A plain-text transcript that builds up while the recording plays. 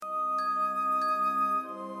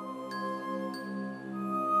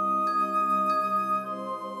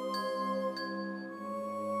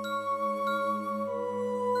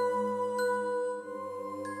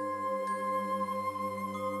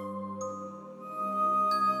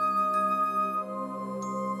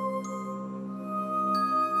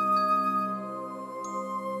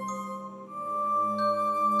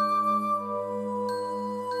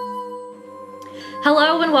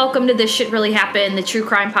Hello and welcome to This Shit Really Happened, the true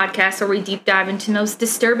crime podcast where we deep dive into the most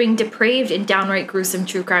disturbing, depraved, and downright gruesome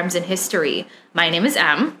true crimes in history. My name is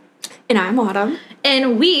Em. And I'm Autumn.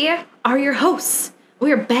 And we are your hosts.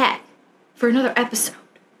 We are back for another episode.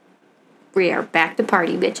 We are back to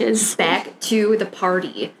party, bitches. Back to the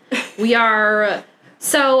party. We are...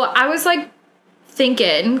 So, I was,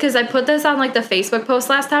 thinking, because I put this on, the Facebook post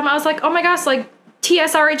last time. I was like, oh my gosh,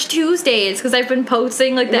 TSRH Tuesdays, because I've been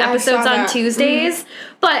posting, the episodes on Tuesdays. Mm-hmm.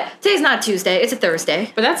 But today's not Tuesday. It's a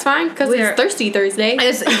Thursday. But that's fine, because it's Thirsty Thursday.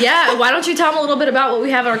 Yeah, why don't you tell them a little bit about what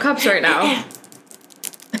we have in our cups right now?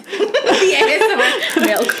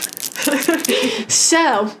 Milk.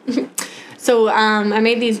 So, I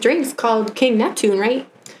made these drinks called King Neptune, right?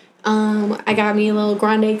 I got me a little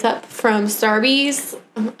grande cup from Starbucks.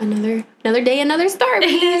 Another day, another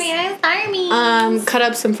Starbucks. Cut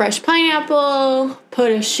up some fresh pineapple.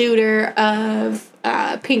 Put a shooter of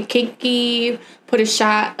pink kinky. Put a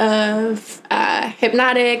shot of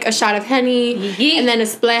Hypnotic. A shot of Henny. Yee. And then a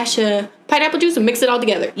splash of pineapple juice and mix it all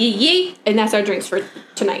together. Yee. And that's our drinks for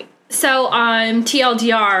tonight. So,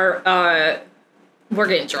 TLDR, we're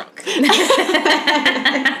getting drunk.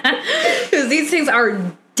 Because these things are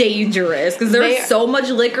dangerous. Because there's so much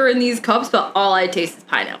liquor in these cups, but all I taste is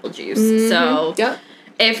pineapple juice. Mm-hmm. So,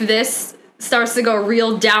 if this starts to go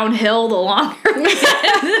real downhill, the longer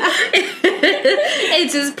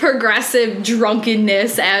it's just progressive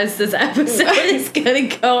drunkenness as this episode is going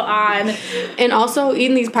to go on. And also,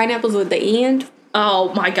 eating these pineapples at the end...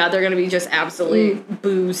 Oh my god, they're going to be just absolutely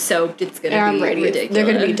booze-soaked. It's going to be ridiculous. They're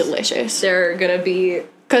going to be delicious. They're going to be...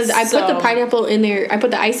 Because I put the pineapple in there. I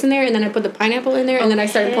put the ice in there, and then I put the pineapple in there, and then I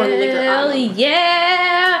started pouring the liquor out. Hell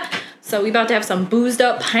yeah! So we about to have some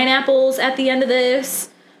boozed-up pineapples at the end of this.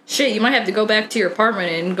 Shit, you might have to go back to your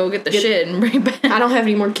apartment and go get the shit and bring it back. I don't have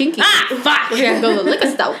any more kinky. Fuck! We're going to go to the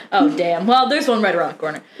liquor store. Oh, damn. Well, there's one right around the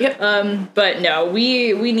corner. Yep. But no,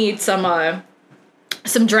 we need some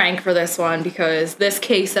drink for this one, because this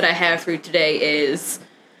case that I have for you today is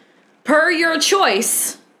per your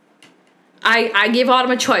choice. I gave Autumn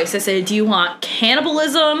a choice. I said, do you want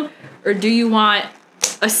cannibalism or do you want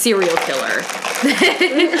a serial killer?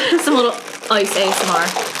 Some little ice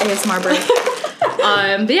ASMR break.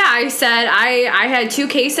 But yeah, I said I had two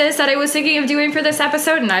cases that I was thinking of doing for this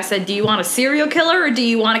episode, and I said, do you want a serial killer or do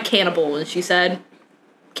you want a cannibal? And she said,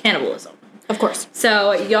 cannibalism. Of course.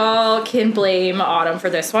 So y'all can blame Autumn for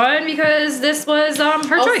this one, because this was her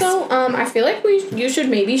choice. Also, I feel like you should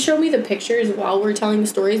maybe show me the pictures while we're telling the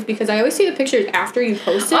stories, because I always see the pictures after you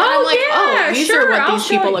post it. And I'm like, these are what these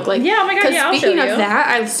people look like. Yeah, oh my god, yeah, I'll show you. Speaking of that,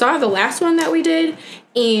 I saw the last one that we did,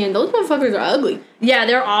 and those motherfuckers are ugly. Yeah,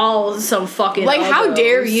 they're all some fucking uggos. How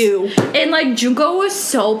dare you? And, Junko was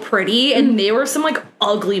so pretty, and they were some,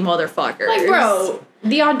 ugly motherfuckers. Bro,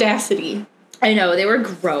 the audacity. I know, they were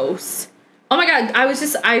gross. Oh my god, I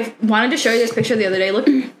wanted to show you this picture the other day. Look.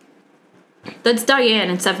 That's Diane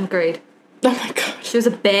in 7th grade. Oh my god. She was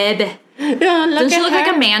a babe. Yeah, Doesn't she look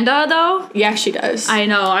like Amanda, though? Yeah, she does. I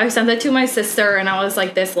know. I sent that to my sister, and I was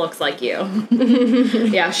like, this looks like you.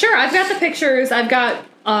 Yeah, sure. I've got the pictures. I've got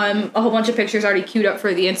a whole bunch of pictures already queued up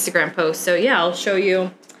for the Instagram post. So, yeah, I'll show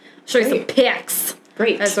you some pics.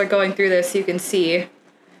 Great. As we're going through this, you can see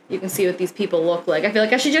what these people look like. I feel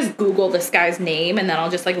like I should just Google this guy's name, and then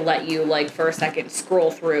I'll just, let you, for a second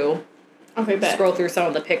scroll through. Okay, bet. Scroll through some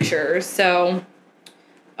of the pictures. So,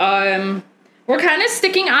 we're kind of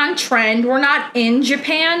sticking on trend. We're not in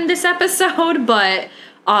Japan this episode, but,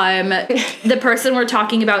 the person we're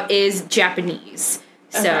talking about is Japanese.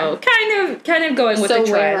 So, okay. kind of going with the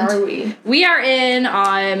trend. So, where are we? We are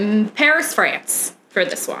in, Paris, France for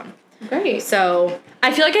this one. Great. So,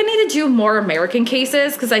 I feel like I need to do more American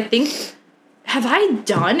cases, because I think... Have I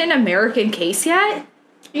done an American case yet?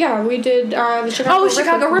 Yeah, we did the Chicago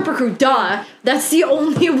Chicago Ripper Crew. Duh. That's the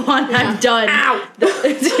only one I've done. Ow!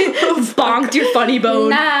 Bonked your funny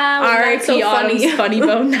bone. R.I.P. So Autumn's funny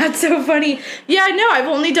bone. Not so funny. Yeah, no, I've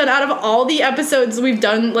only done, out of all the episodes we've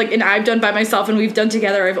done, and I've done by myself and we've done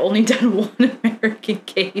together, I've only done one American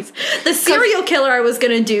case. The serial killer I was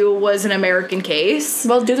going to do was an American case.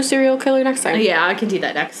 Well, do the serial killer next time. Yeah, I can do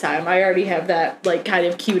that next time. I already have that, kind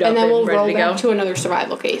of queued up and then we'll ready roll to go. back to another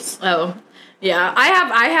survival case. Oh. Yeah,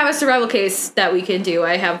 I have a survival case that we can do.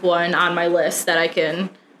 I have one on my list that I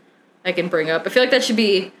can bring up. I feel like that should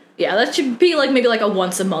be maybe a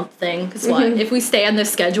once a month thing. Because if we stay on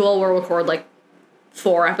this schedule, we'll record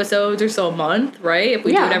 4 episodes or so a month, right? If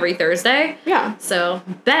we do it every Thursday. Yeah. So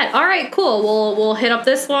bet. All right, cool. We'll hit up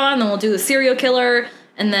this one, then we'll do the serial killer,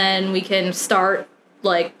 and then we can start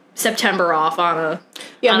September off on a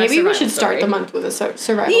maybe we should start the month with a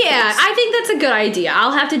survival case. I think that's a good idea.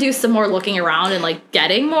 I'll have to do some more looking around and like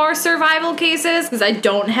getting more survival cases because I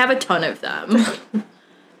don't have a ton of them.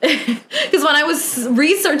 Because when I was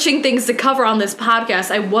researching things to cover on this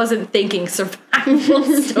podcast, I wasn't thinking survival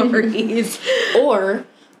stories. Or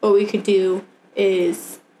what we could do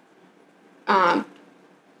is, can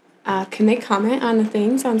they comment on the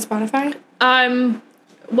things on Spotify?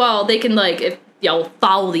 Well, they can like if y'all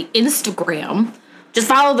follow the Instagram. Just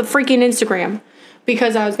follow the freaking Instagram.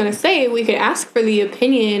 Because I was gonna say we could ask for the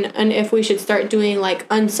opinion and if we should start doing like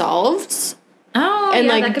unsolveds. Oh, and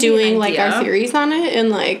yeah, like that could doing be an like idea. our theories on it and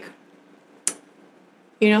like,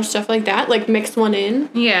 you know, stuff like that. Like mix one in.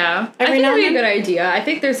 Yeah, I think that'd be a good idea. I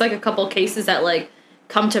think there's like a couple cases that like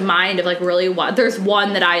come to mind of like really what. There's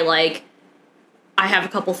one that I like. I have a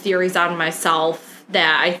couple theories on myself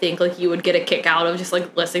that I think like you would get a kick out of just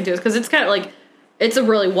like listening to it because it's kind of like it's a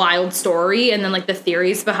really wild story and then like the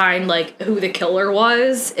theories behind like who the killer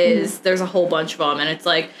was is there's a whole bunch of them and it's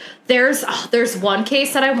like there's one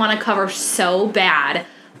case that I want to cover so bad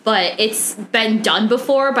but it's been done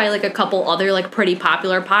before by like a couple other like pretty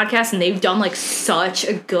popular podcasts and they've done like such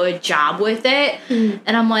a good job with it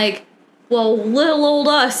and I'm like well little old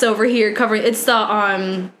us over here covering it's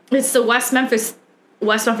the West Memphis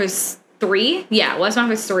 3 West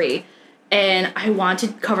Memphis 3 and I want to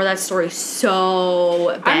cover that story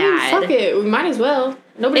so bad. I mean, fuck it. We might as well.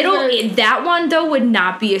 That one, though, would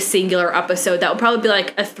not be a singular episode. That would probably be,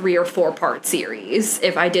 like, a 3 or 4 part series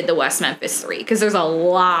if I did the West Memphis 3. Because there's a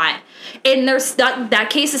lot. And there's that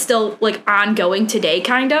case is still, like, ongoing today,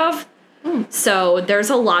 kind of. So there's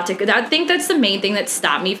a lot to... I think that's the main thing that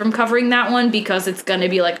stopped me from covering that one. Because it's going to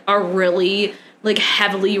be, like, a really... like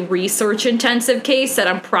heavily research intensive case that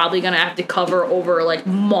I'm probably going to have to cover over like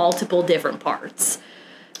multiple different parts.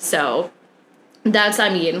 So that's, I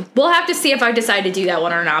mean, we'll have to see if I decide to do that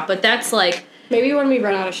one or not, but that's like maybe when we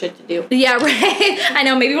run out of shit to do. Yeah, right. I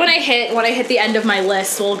know maybe when I hit the end of my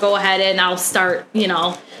list, we'll go ahead and I'll start, you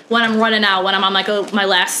know, when I'm running out, when I'm on like my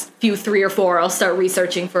last few 3 or 4, I'll start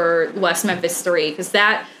researching for West Memphis 3 cuz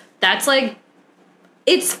that's like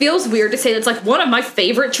it feels weird to say that's like one of my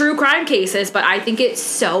favorite true crime cases, but I think it's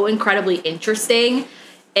so incredibly interesting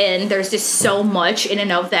and there's just so much in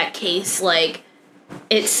and of that case. Like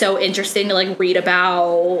it's so interesting to like read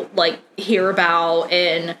about, like hear about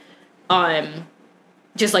and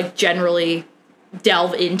just like generally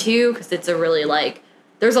delve into because it's a really like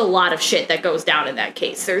there's a lot of shit that goes down in that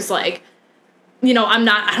case. There's like you know, I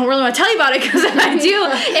don't really want to tell you about it because if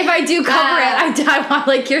I do cover it, I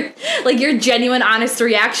want your genuine, honest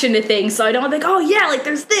reaction to things. So I don't think, oh yeah, like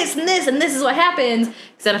there's this and this and this is what happens.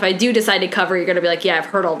 Because then if I do decide to cover, you're gonna be like, yeah, I've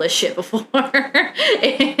heard all this shit before.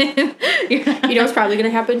 And, you know what's probably gonna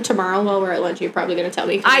happen tomorrow while we're at lunch? You're probably gonna tell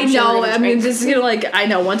me. I know. I mean, this is gonna like I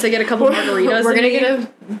know. Once I get a couple margaritas, we're gonna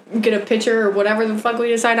get a picture or whatever the fuck we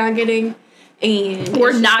decide on getting, and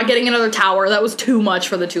we're not getting another tower. That was too much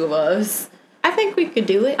for the two of us. I think we could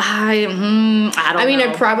do it. I don't know. I mean,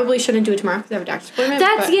 I probably shouldn't do it tomorrow because I have a doctor's appointment.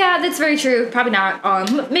 That's very true. Probably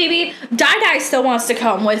not. Maybe Dai still wants to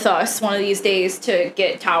come with us one of these days to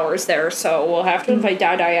get towers there, so we'll have to invite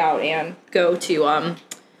Dai out and go to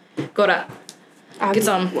get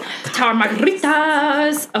some tower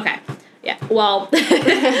margaritas. Okay. Yeah. Well.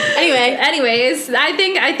 Anyways, I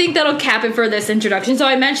think that'll cap it for this introduction. So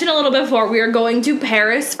I mentioned a little bit before we are going to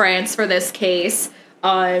Paris, France for this case.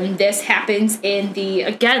 This happens in the,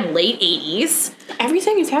 again, late 80s.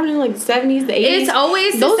 Everything is happening in, like, the 70s, the 80s. It's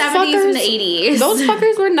always the 70s and the 80s. Those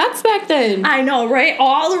fuckers were nuts back then. I know, right?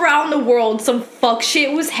 All around the world, some fuck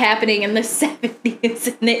shit was happening in the 70s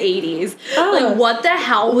and the 80s. Like, what the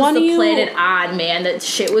hell was the planet on, man? That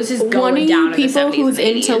shit was just going down in the 70s and the 80s. One of you people who's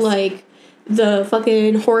into, like, the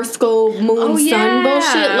fucking horoscope, moon, sun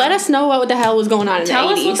bullshit, let us know what the hell was going on in the 80s. Tell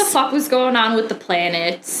us what the fuck was going on with the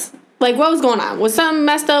planets. Like, what was going on? Was something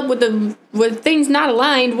messed up with things not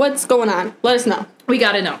aligned? What's going on? Let us know. We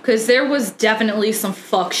gotta know. Because there was definitely some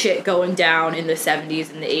fuck shit going down in the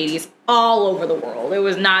 70s and the 80s all over the world. It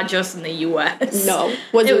was not just in the U.S. No.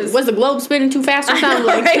 Was the globe spinning too fast or something?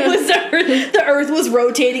 Know, right? The Earth was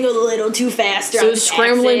rotating a little too fast. So it was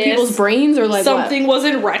scrambling people's brains or like something was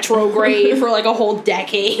in retrograde for like a whole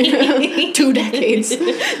decade. 2 decades.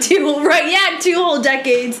 2 whole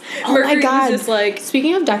decades. Oh Mercury my God. was just like...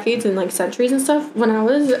 Speaking of decades and like centuries and stuff, when I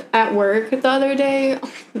was at work the other day,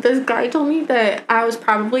 this guy told me that I was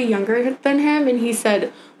probably younger than him and he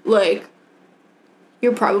said, like,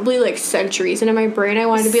 you're probably like centuries. And in my brain, I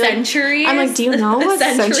wanted to be centuries? I'm like, do you know what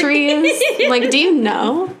century is? Like, do you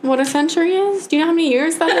know what a century is? Do you know how many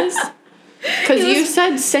years that is? Because you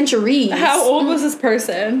said centuries. How old was this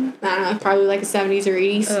person? I don't know, probably like the 70s or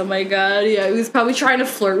 80s. Oh my god, yeah, he was probably trying to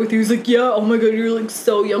flirt with you. He was like, yeah, oh my god, you're like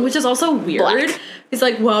so young, which is also weird. Black. He's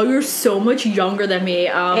like, wow, you're so much younger than me.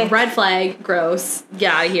 Red flag, gross.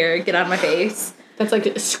 Get out of here, get out of my face. That's like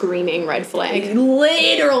a screaming red flag.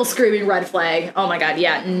 Literal screaming red flag. Oh my god,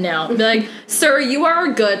 yeah, no. Be like, sir, you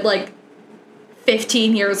are a good, like,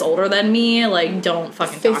 15 years older than me. Like, don't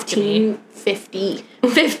fucking talk to me. 50.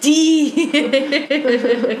 50!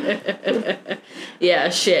 Yeah,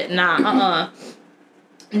 shit, nah,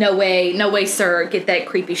 No way, sir. Get that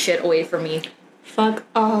creepy shit away from me. Fuck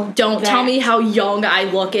all. Don't tell me how young I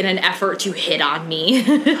look in an effort to hit on me.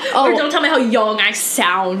 Or don't tell me how young I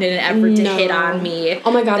sound in an effort to hit on me.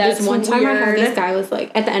 Oh my god, That's this one time I had weird. this guy was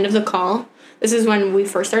like, at the end of the call, this is when we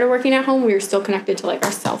first started working at home, we were still connected to like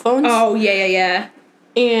our cell phones. Oh, yeah.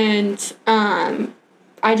 And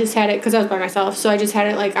I just had it, because I was by myself, so I just had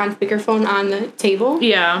it like on speakerphone on the table.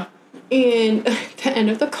 Yeah. And at the end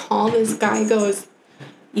of the call, this guy goes,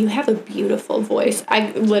 you have a beautiful voice.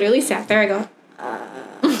 I literally sat there, I go,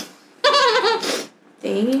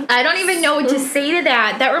 thanks. I don't even know what to say to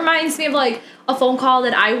that. That reminds me of, like, a phone call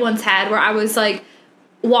that I once had where I was, like,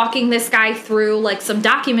 walking this guy through, like, some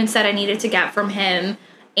documents that I needed to get from him.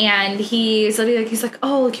 And he's like,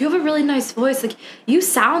 oh, like, you have a really nice voice. Like, you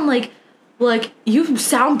sound you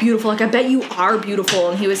sound beautiful. Like, I bet you are beautiful.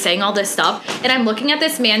 And he was saying all this stuff. And I'm looking at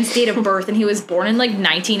this man's date of birth, and he was born in, like,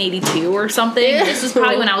 1982 or something. This was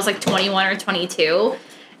probably when I was, like, 21 or 22.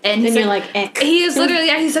 And he's like, he is literally,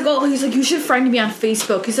 he's like, you should friend me on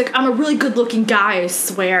Facebook. He's like, I'm a really good looking guy, I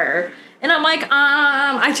swear. And I'm like,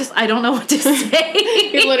 I don't know what to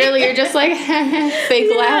say. You're just like,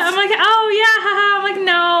 fake laugh. I'm like, oh yeah, haha. I'm like,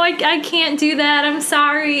 no, I can't do that. I'm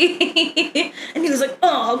sorry. And he was like,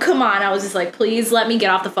 oh, come on. I was just like, please let me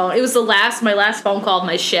get off the phone. It was my last phone call of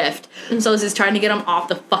my shift. So I was just trying to get him off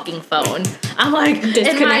the fucking phone. I'm like,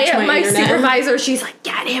 disconnect and my internet. supervisor, she's like,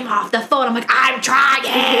 get him off the phone. I'm like, I'm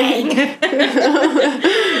trying.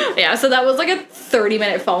 Yeah, so that was like a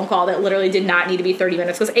 30-minute phone call that literally did not need to be 30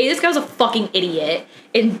 minutes. Because A, this guy was a fucking idiot,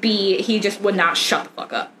 and B, he just would not shut the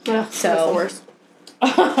fuck up. Ugh, so that's the worst.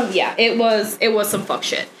 Yeah, it was some fuck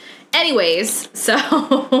shit. Anyways,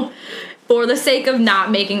 so for the sake of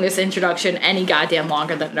not making this introduction any goddamn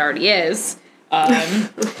longer than it already is,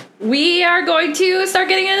 we are going to start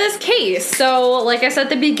getting into this case. So, like I said at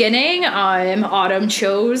the beginning, Autumn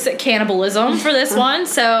chose cannibalism for this one.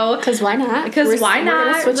 So, because why not? Because why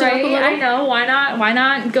not? Switch right? it up a little. I know. Why not? Why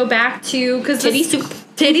not go back to titty soup?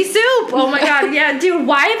 Titty soup. Oh my god. Yeah, dude.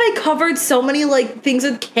 Why have I covered so many like things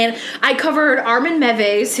with I covered Armin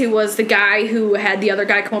Meves, who was the guy who had the other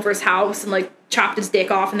guy come over his house and like chopped his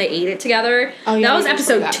dick off and they ate it together. Oh, yeah, that was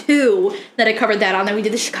episode 2 that I covered that on. Then we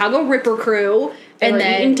did the Chicago Ripper crew. And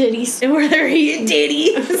then titties. And they're eating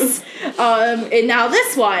titties. And now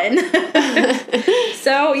this one.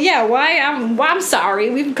 So yeah, I'm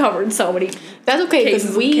sorry. We've covered so many. That's okay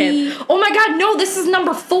because Oh my god, no! This is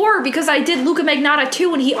number 4 because I did Luca Magnotta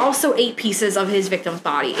too, and he also ate pieces of his victim's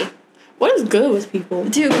body. What is good with people,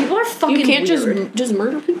 dude? People are fucking. You can't weird. just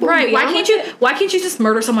murder people, right? Why can't you just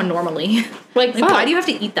murder someone normally? Like why do you have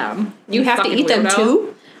to eat them? You have to eat them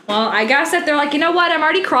too. Well, I guess that they're like, you know what? I'm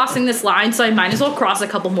already crossing this line, so I might as well cross a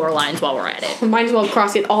couple more lines while we're at it. Might as well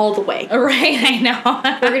cross it all the way. Right, I know.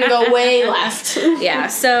 We're gonna go way left. Yeah,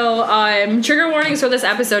 so trigger warnings for this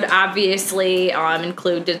episode obviously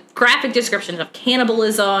include graphic descriptions of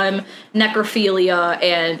cannibalism, necrophilia,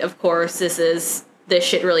 and of course this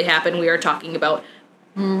shit really happened. We are talking about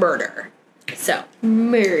murder. So,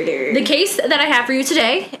 murder. The case that I have for you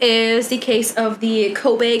today is the case of the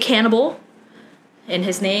Kobe cannibal. And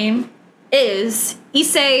his name is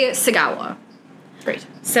Issei Sagawa. Great.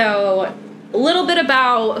 So, a little bit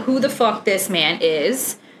about who the fuck this man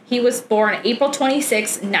is. He was born April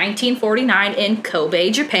 26, 1949 in Kobe,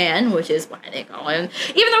 Japan, which is why they call him.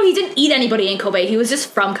 Even though he didn't eat anybody in Kobe, he was just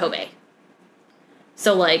from Kobe.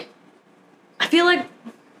 So, like, I feel like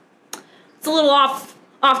it's a little off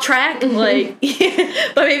track, like,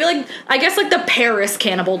 but maybe, like, I guess, like, the Paris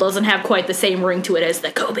cannibal doesn't have quite the same ring to it as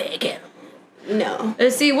the Kobe cannibal. No.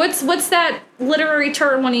 See, what's that literary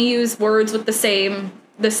term when you use words with the same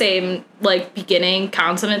like beginning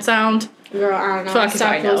consonant sound? Girl, I don't know. I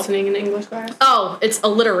stopped listening in English class. Oh, it's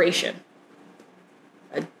alliteration.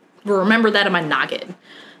 I remember that in my noggin.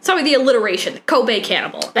 Sorry, the alliteration, the Kobe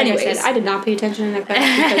cannibal. Like Anyways, I said, I did not pay attention in that class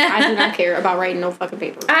because I do not care about writing no fucking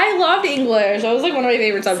paper. I loved English. That was like one of my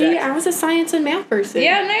favorite subjects. See, I was a science and math person.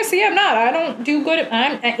 Yeah, no, see, I'm not. I don't do good.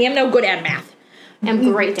 I am no good at math.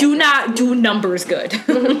 am great. Do not do numbers good.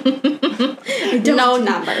 No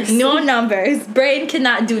numbers. No numbers. Brain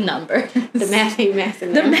cannot do numbers. The math ain't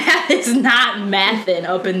mathing. The math is not mathing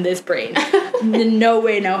up in this brain. No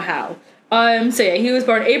way, no how. So yeah, he was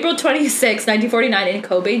born April 26, 1949 in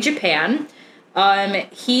Kobe, Japan.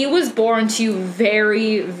 He was born to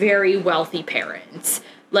very, very wealthy parents.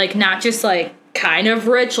 Like, not just, like, kind of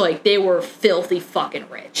rich, like, they were filthy fucking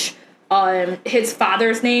rich. His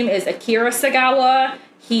father's name is Akira Sagawa.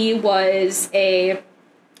 He was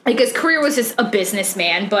his career was just a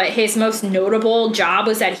businessman, but his most notable job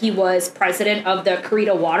was that he was president of the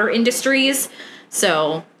Kurita Water Industries.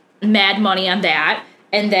 So, mad money on that.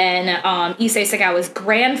 And then Issei Sagawa's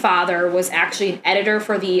grandfather was actually an editor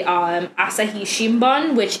for the Asahi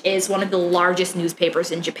Shimbun, which is one of the largest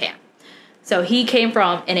newspapers in Japan. So he came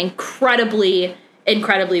from an incredibly,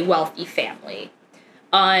 incredibly wealthy family.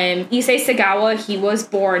 Issei Sagawa, he was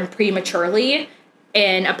born prematurely,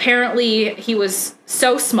 and apparently he was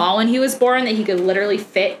so small when he was born that he could literally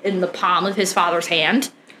fit in the palm of his father's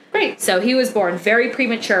hand. Great. So he was born very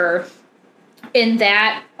premature. In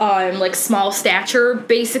that, like, small stature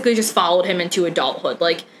basically just followed him into adulthood.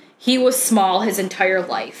 Like, he was small his entire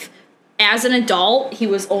life. As an adult, he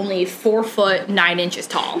was only 4'9"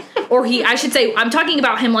 tall. Or I should say, I'm talking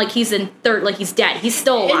about him like he's he's dead. He's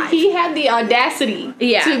still alive. And he had the audacity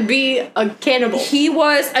to be a cannibal. He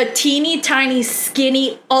was a teeny tiny,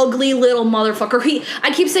 skinny, ugly little motherfucker.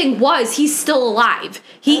 I keep saying he's still alive.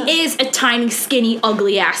 He is a tiny, skinny,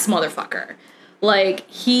 ugly ass motherfucker. Like,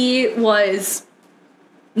 he was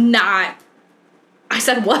not, I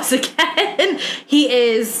said was again. He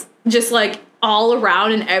is just, like, all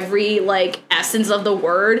around in every, like, essence of the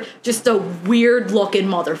word, just a weird-looking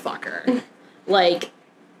motherfucker. Like,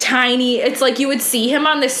 tiny. It's like you would see him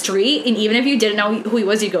on the street, and even if you didn't know who he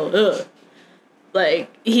was, you'd go, ugh. Like,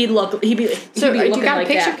 he'd be looking like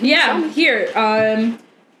that. Yeah,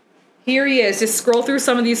 here he is. Just scroll through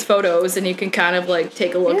some of these photos and you can kind of, like,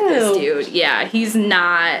 take a look at this dude. Yeah, he's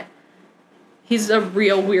a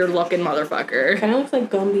real weird-looking motherfucker. Kind of looks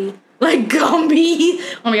like Gumby. Like Gumby?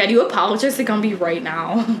 Oh my god, you apologize to Gumby right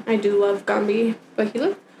now. I do love Gumby, but he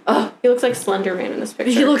looks like Slender Man in this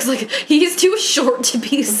picture. He looks like he's too short to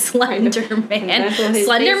be Slender Man.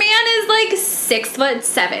 Slender Man is like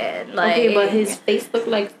 6'7". Like, okay, but his face looked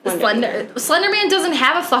like Slender. Slender Man doesn't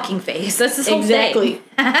have a fucking face. That's his whole thing.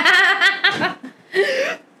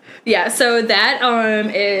 Yeah, so that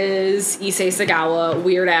is Issei Sagawa,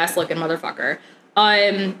 weird ass looking motherfucker.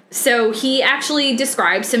 So he actually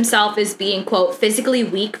describes himself as being, quote, physically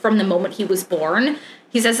weak from the moment he was born.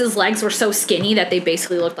 He says his legs were so skinny that they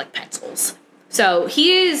basically looked like pencils. So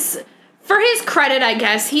he is, for his credit, I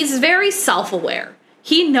guess, he's very self-aware.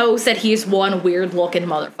 He knows that he's one weird-looking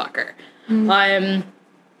motherfucker. Mm.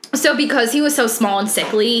 So because he was so small and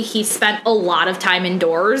sickly, he spent a lot of time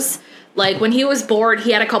indoors. Like, when he was bored,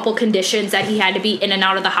 he had a couple conditions that he had to be in and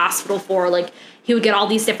out of the hospital for. Like, he would get all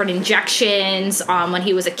these different injections when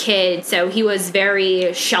he was a kid. So he was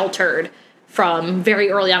very sheltered from very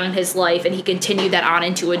early on in his life, and he continued that on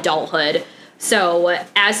into adulthood. So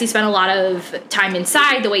as he spent a lot of time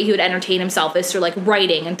inside, the way he would entertain himself is through, like,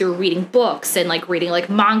 writing and through reading books and, like, reading, like,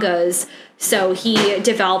 mangas. So he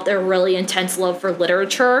developed a really intense love for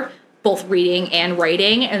literature, both reading and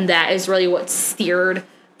writing, and that is really what steered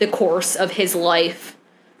the course of his life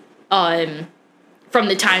from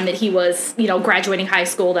the time that he was, graduating high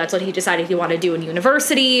school. That's what he decided he wanted to do in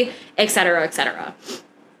university, et cetera, et cetera.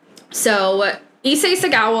 So Issei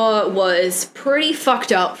Sagawa was pretty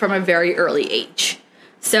fucked up from a very early age.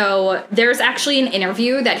 So there's actually an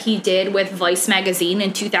interview that he did with Vice magazine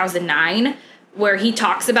in 2009 where he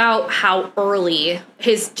talks about how early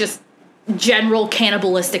his just general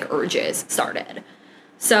cannibalistic urges started.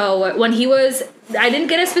 So when he was, I didn't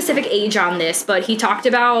get a specific age on this, but he talked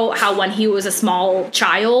about how when he was a small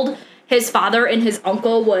child, his father and his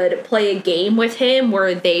uncle would play a game with him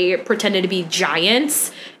where they pretended to be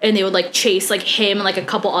giants, and they would, like, chase, like, him and, like, a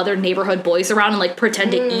couple other neighborhood boys around and, like,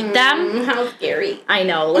 pretend to eat them. How scary. I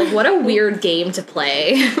know. Like, what a weird game to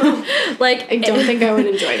play. Like, I don't think I would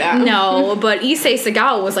enjoy that. No, but Issei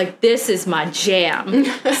Sagawa was like, this is my jam.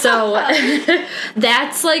 So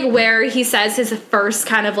that's, like, where he says his first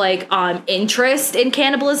kind of, like, interest in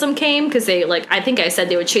cannibalism came, because they, like, I think I said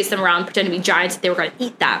they would chase them around, pretend to be giants, and they were going to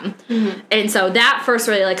eat them. Mm-hmm. And so that first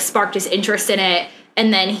really, like, sparked his interest in it.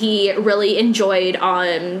 And then he really enjoyed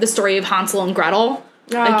the story of Hansel and Gretel.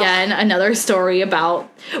 Oh. Again, another story about,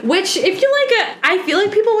 which, if you like it, I feel like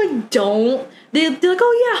people, like, don't. They're like,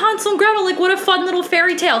 oh yeah, Hansel and Gretel, like, what a fun little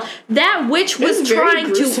fairy tale. That witch was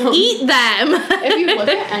trying to eat them. If you look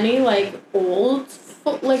at any, like, old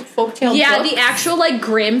folktale Yeah, books? the actual, like,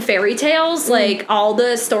 Grimm fairy tales, like, all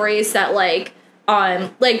the stories that, like,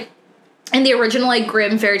 in the original, like,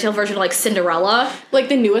 Grimm fairy tale version of, like, Cinderella. Like,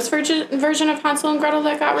 the newest version of Hansel and Gretel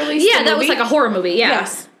that got released? Yeah, that was, like, a horror movie, yeah.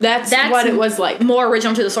 Yes, that's what it was like. More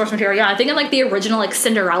original to the source material, yeah. I think in, like, the original, like,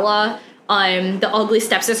 Cinderella, the ugly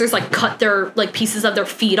stepsisters, like, cut their, like, pieces of their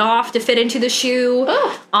feet off to fit into the shoe.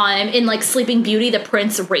 Oh. In, like, Sleeping Beauty, the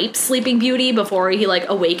prince rapes Sleeping Beauty before he, like,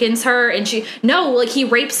 awakens her, and he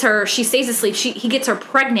rapes her, she stays asleep, he gets her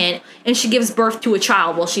pregnant, and she gives birth to a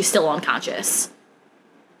child while she's still unconscious.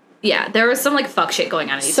 Yeah, there was some, like, fuck shit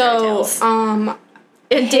going on in these fairy tales. And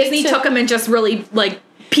Disney took them and just really, like,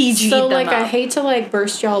 PG'd them up. I hate to, like,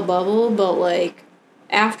 burst y'all bubble, but, like,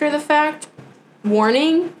 after the fact,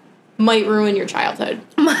 warning, might ruin your childhood.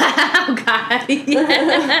 Oh, God.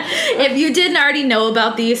 Yeah. If you didn't already know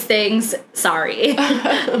about these things, sorry.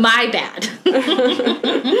 My bad.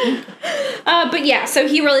 But yeah, so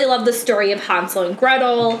he really loved the story of Hansel and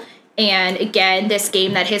Gretel. And again, this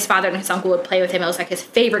game that his father and his uncle would play with him, it was like his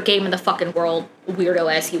favorite game in the fucking world,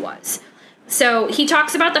 weirdo as he was. So he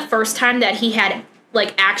talks about the first time that he had,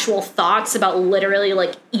 like, actual thoughts about literally,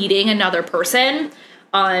 like, eating another person.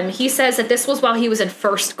 He says that this was while he was in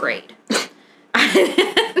first grade.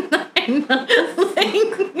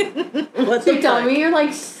 What So you telling me you're,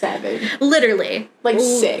 like, 7? Literally. Like,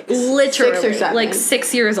 6. Literally. 6 or 7. Like,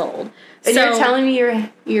 6 years old. And you're telling me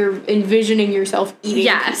you're envisioning yourself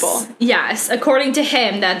eating people. Yes. According to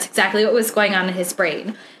him, that's exactly what was going on in his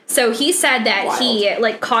brain. So he said that he,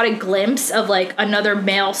 like, caught a glimpse of, like, another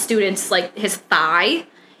male student's, like, his thigh,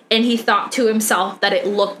 and he thought to himself that it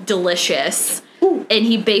looked delicious. Ooh. And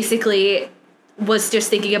he basically was just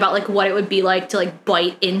thinking about, like, what it would be like to, like,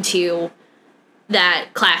 bite into that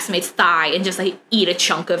classmate's thigh and just, like, eat a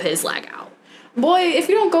chunk of his leg out. Boy, if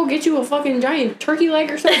you don't go get you a fucking giant turkey leg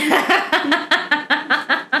or something.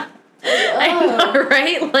 I know,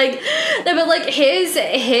 right? Like, no, but, like, his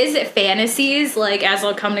fantasies, like, as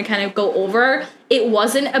I'll come to kind of go over, it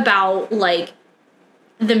wasn't about, like,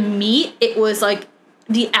 the meat. It was, like,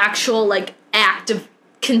 the actual, like, act of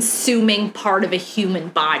consuming part of a human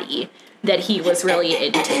body that he was really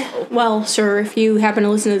into. Well, sir, if you happen to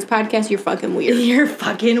listen to this podcast, you're fucking weird. You're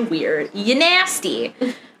fucking weird. You nasty.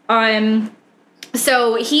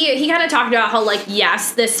 So he kind of talked about how, like,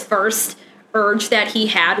 yes, this first urge that he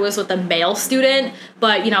had was with a male student,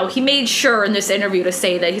 but, you know, he made sure in this interview to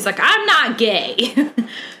say that he's like, I'm not gay.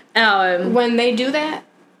 When they do that,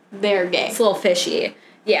 they're gay. It's a little fishy.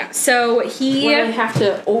 Yeah, so he... Well, I have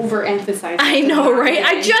to overemphasize. I know, right? Gay.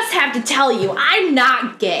 I just have to tell you, I'm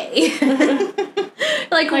not gay.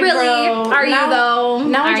 like really? Bro, are you, though?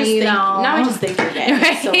 Now I just think you're gay.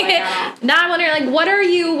 Right? So, like, now I'm wondering, like, what are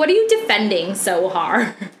you defending so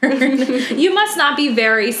hard? You must not be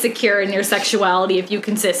very secure in your sexuality if you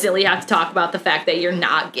consistently have to talk about the fact that you're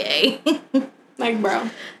not gay. Like, bro.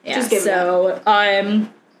 Yeah, just give so,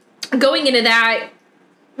 going into that,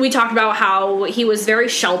 we talked about how he was very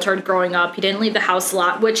sheltered growing up. He didn't leave the house a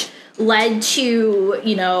lot, which led to,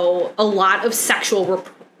 you know, a lot of sexual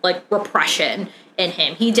repression in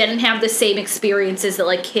him. He didn't have the same experiences that,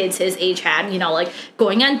 like, kids his age had, you know, like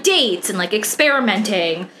going on dates and, like,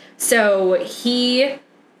 experimenting. So he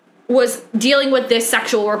was dealing with this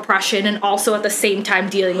sexual repression and also at the same time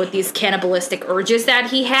dealing with these cannibalistic urges that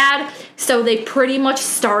he had. So they pretty much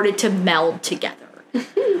started to meld together.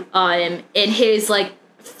 In his, like,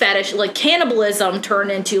 fetish, like, cannibalism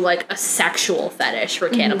turned into, like, a sexual fetish for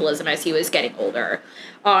cannibalism as he was getting older.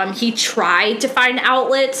 He tried to find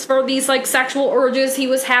outlets for these, like, sexual urges he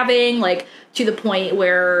was having, like, to the point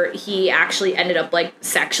where he actually ended up, like,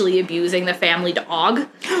 sexually abusing the family dog.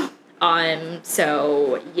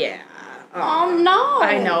 So, yeah. Oh, no.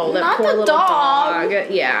 I know, that not poor the little dog.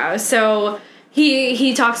 Yeah, so...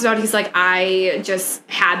 He talks about, he's like, I just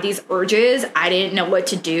had these urges. I didn't know what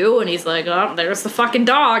to do. And he's like, oh, there's the fucking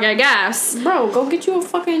dog, I guess. Bro, go get you a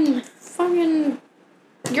fucking,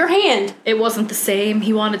 your hand. It wasn't the same.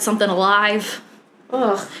 He wanted something alive.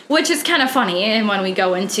 Ugh. Which is kind of funny, and when we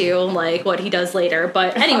go into, like, what he does later.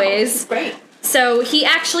 But anyways. Great. So he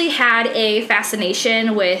actually had a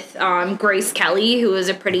fascination with Grace Kelly, who was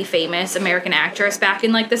a pretty famous American actress back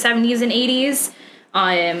in, like, the 70s and 80s.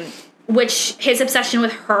 Which his obsession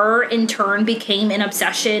with her, in turn, became an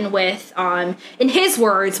obsession with, in his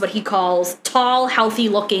words, what he calls tall,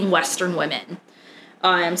 healthy-looking Western women.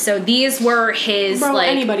 So these were his, Bro, like...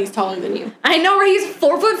 anybody's taller than you. I know, right? He's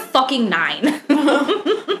 4'9".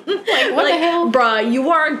 Like, what the hell? Bruh, you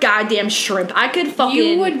are a goddamn shrimp. I could fucking...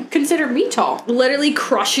 You would consider me tall. Literally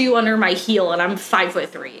crush you under my heel, and I'm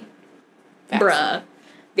 5'3". Facts. Bruh.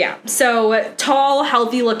 Yeah. So tall,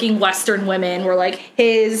 healthy-looking Western women were like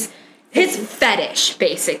his fetish,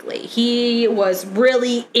 basically. He was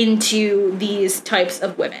really into these types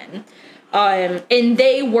of women. And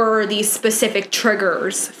they were these specific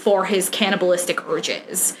triggers for his cannibalistic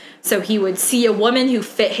urges. So he would see a woman who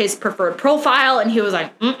fit his preferred profile, and he was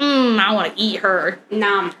like, I want to eat her.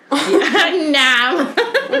 Nom. Yeah, nom.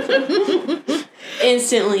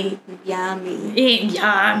 Instantly, yummy.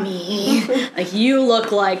 Yummy. Like, you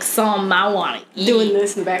look like some I want to eat. Doing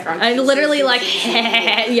this in the background. I literally like,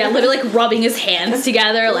 literally like rubbing his hands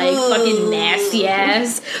together, like fucking nasty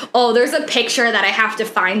ass. Oh, there's a picture that I have to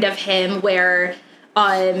find of him where,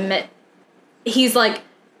 he's like,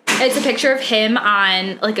 it's a picture of him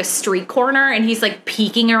on like a street corner, and he's like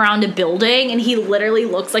peeking around a building, and he literally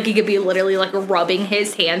looks like he could be literally like rubbing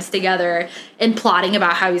his hands together and plotting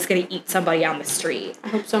about how he's gonna eat somebody on the street. I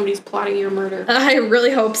hope somebody's plotting your murder. I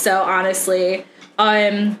really hope so, honestly.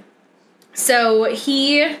 So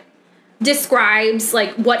he describes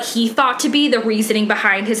like what he thought to be the reasoning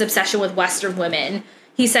behind his obsession with Western women.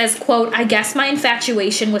 He says, quote, "I guess my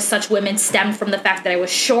infatuation with such women stemmed from the fact that I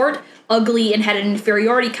was short, ugly, and had an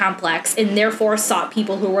inferiority complex, and therefore sought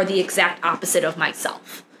people who were the exact opposite of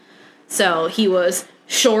myself." So he was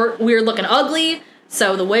short, weird looking, ugly.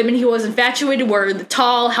 So the women he was infatuated were the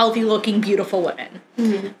tall, healthy looking, beautiful women.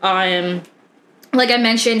 Mm-hmm. Like I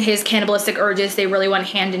mentioned, his cannibalistic urges, they really went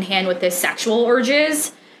hand in hand with his sexual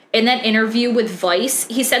urges. In that interview with Vice,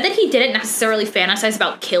 he said that he didn't necessarily fantasize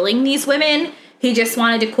about killing these women. He just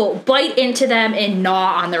wanted to, quote, bite into them and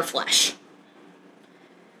gnaw on their flesh.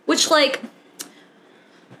 Which, like,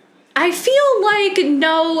 I feel like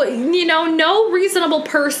no reasonable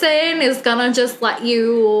person is gonna just let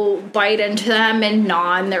you bite into them and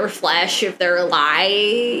gnaw on their flesh if they're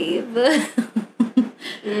alive.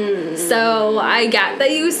 So I get that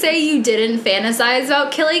you say you didn't fantasize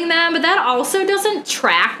about killing them, but that also doesn't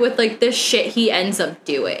track with, like, the shit he ends up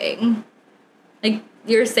doing. Like,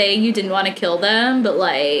 you're saying you didn't want to kill them, but,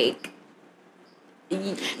 like...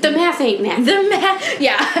 The math ain't math. The math,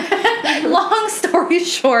 yeah. Long story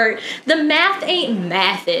short, the math ain't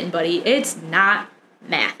mathin', buddy. It's not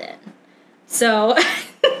mathin'. So...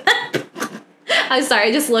 I'm sorry,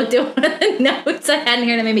 I just looked at one of the notes I had in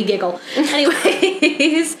here and it made me giggle.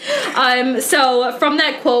 Anyways, so from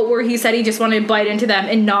that quote where he said he just wanted to bite into them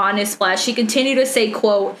and gnaw on his flesh, he continued to say,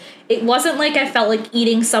 quote, "It wasn't like I felt like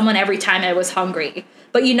eating someone every time I was hungry.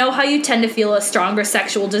 But you know how you tend to feel a stronger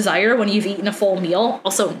sexual desire when you've eaten a full meal?"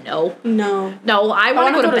 Also, no. No, I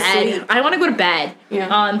want to go to bed. sleep. I want to go to bed.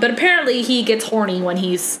 Yeah. But apparently he gets horny when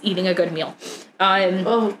he's eating a good meal.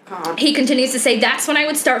 Oh, God. He continues to say, "That's when I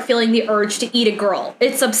would start feeling the urge to eat a girl.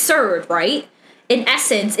 It's absurd, right? In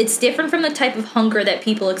essence, it's different from the type of hunger that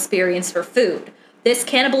people experience for food. This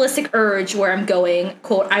cannibalistic urge where I'm going,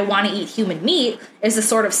 quote, I want to eat human meat, is a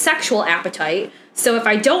sort of sexual appetite. So if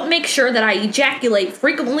I don't make sure that I ejaculate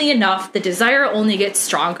frequently enough, the desire only gets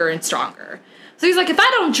stronger and stronger." So he's like, if I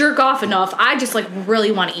don't jerk off enough, I just, like,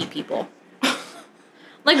 really want to eat people.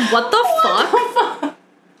 Like, what the fuck?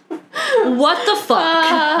 What the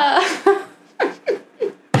fuck?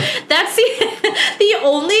 That's the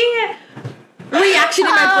only reaction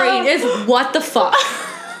in my brain is, what the fuck?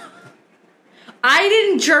 I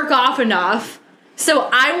didn't jerk off enough, so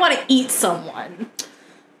I want to eat someone.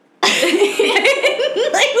 Like,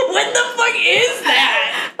 what the fuck is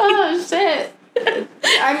that? Oh, shit.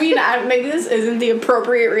 I mean, maybe this isn't the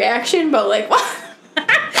appropriate reaction, but, like, what?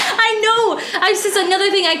 I know. It's just another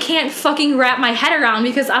thing I can't fucking wrap my head around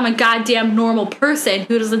because I'm a goddamn normal person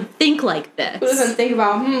who doesn't think like this. Who doesn't think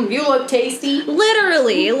about, you look tasty?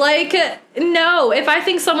 Literally. Like, no. If I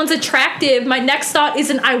think someone's attractive, my next thought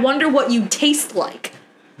isn't, I wonder what you taste like.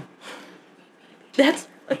 That's...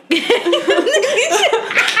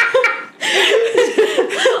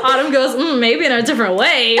 Autumn goes, maybe in a different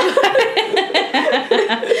way.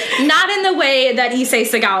 Not in the way that Issei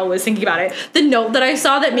Sagawa was thinking about it. The note that I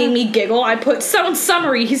saw that made me giggle, I put,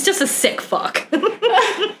 summary, he's just a sick fuck.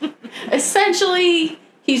 Essentially,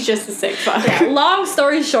 he's just a sick fuck. Yeah, long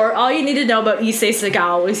story short, all you need to know about Issei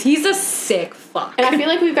Sagawa is he's a sick fuck. And I feel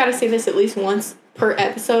like we've got to say this at least once per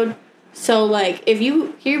episode. So, like, if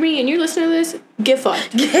you hear me and you're listening to this, get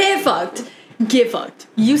fucked. Get fucked. Get fucked.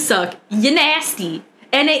 You suck. You nasty.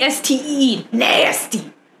 N-A-S-T-E.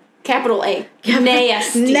 Nasty. Capital A.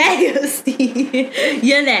 Nasty. Nasty.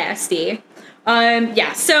 You're nasty.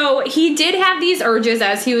 Yeah, so he did have these urges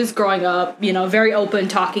as he was growing up, very open,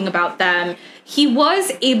 talking about them. He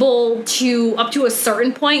was able to, up to a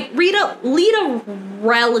certain point, lead a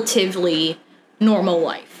relatively normal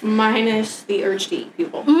life. Minus the urge to eat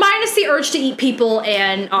people. Minus the urge to eat people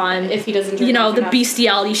and, if he doesn't drink the enough.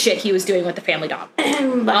 bestiality shit he was doing with the family dog.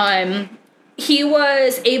 He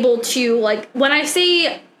was able to, like, when I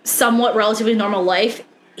say somewhat relatively normal life,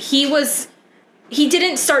 he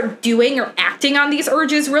didn't start doing or acting on these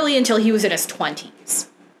urges really until he was in his 20s.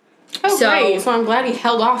 Oh, great. So I'm glad he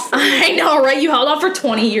held off. I know, right? You held off for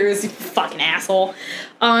 20 years, you fucking asshole.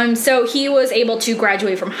 So he was able to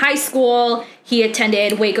graduate from high school. He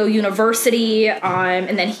attended Waco University,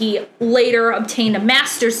 and then he later obtained a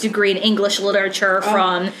master's degree in English literature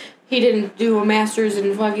from... He didn't do a master's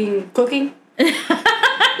in fucking cooking?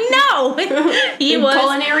 No, he was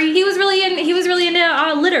culinary. He was really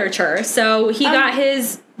into literature. So he got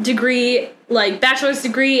his degree, like bachelor's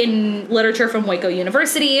degree in literature from Waco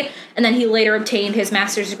University, and then he later obtained his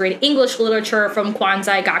master's degree in English literature from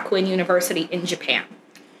Kwansei Gakuin University in Japan.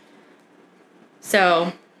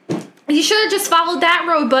 So you should have just followed that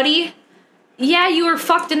road, buddy. Yeah, you were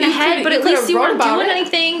fucked in the head, but at least you weren't doing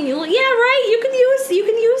anything. Yeah, right. You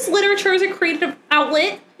can use literature as a creative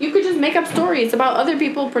outlet. You could just make up stories about other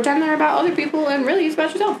people, pretend they're about other people, and really it's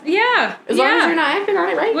about yourself. Yeah. As long as you're not acting on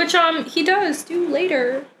it, right? Which he does do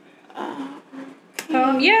later.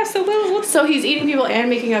 Yeah. So we'll. So he's eating people and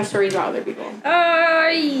making up stories about other people.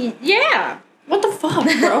 Yeah. What the fuck,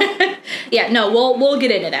 bro? Yeah, no, we'll get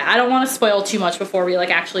into that. I don't want to spoil too much before we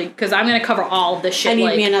actually, because I'm gonna cover all of this shit. I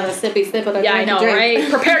need me another sippy sip of that. Yeah, I know, right?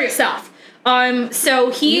 Prepare yourself. So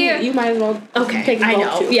he. You might as well. Okay, I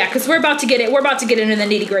know. Too. Yeah, because we're about to get into the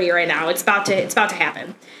nitty gritty right now. It's about to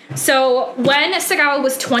happen. So when Sagawa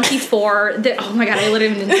was 24, oh my god, I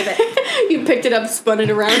literally didn't say that. You picked it up, spun it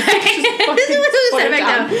around.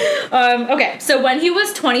 Okay, so when he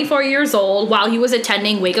was 24 years old, while he was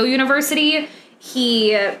attending Waco University,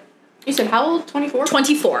 You said how old? 24?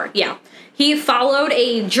 24, yeah. He followed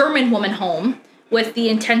a German woman home with the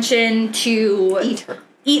intention to...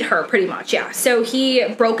 Eat her, pretty much, yeah. So he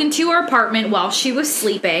broke into her apartment while she was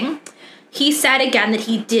sleeping. He said again that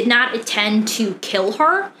he did not intend to kill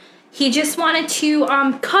her. He just wanted to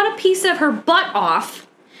cut a piece of her butt off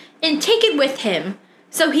and take it with him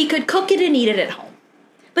so he could cook it and eat it at home.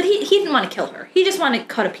 But he didn't want to kill her. He just wanted to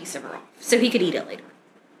cut a piece of her off so he could eat it later.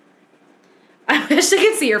 I wish I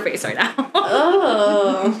could see your face right now.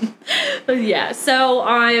 Oh. Yeah,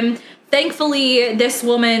 so thankfully this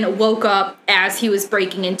woman woke up as he was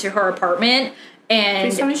breaking into her apartment, and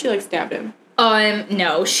please tell me she stabbed him.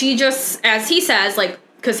 No, she just, as he says,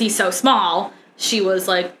 because he's so small, she was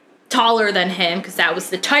taller than him because that was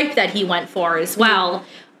the type that he went for as well.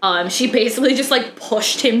 She basically just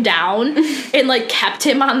pushed him down and kept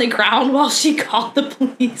him on the ground while she called the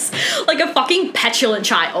police, like a fucking petulant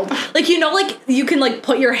child. You can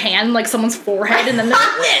put your hand in someone's forehead and then they're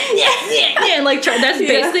and that's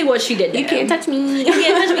basically what she did to him. Can't touch me. You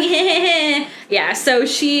can't touch me. Yeah, so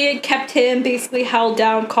she kept him basically held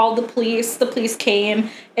down, called the police. The police came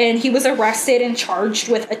and he was arrested and charged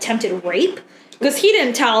with attempted rape. Because he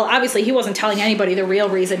didn't obviously he wasn't telling anybody the real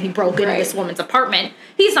reason he broke into this woman's apartment.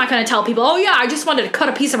 He's not going to tell people, oh yeah, I just wanted to cut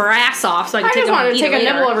a piece of her ass off so I could take a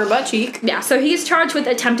nibble of her butt cheek. Yeah, so he's charged with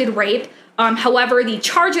attempted rape. However, the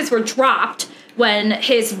charges were dropped when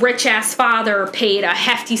his rich-ass father paid a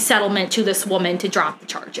hefty settlement to this woman to drop the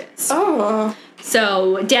charges. Oh.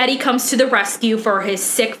 So daddy comes to the rescue for his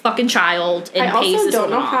sick fucking child and pays this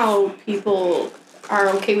woman off. I also don't know how people are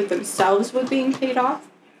okay with themselves with being paid off.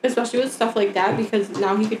 Especially with stuff like that, because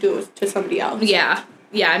now he could do it to somebody else. Yeah.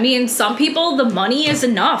 Yeah, I mean, some people, the money is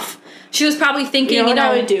enough. She was probably thinking, what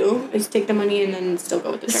I would do is take the money and then still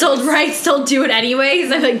go with the charges. Still do it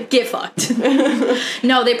anyways. I'm get fucked.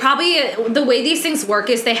 No, they probably, the way these things work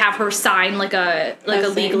is they have her sign a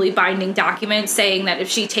legally binding document saying that if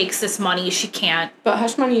she takes this money, she can't. But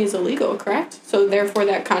hush money is illegal, correct? So therefore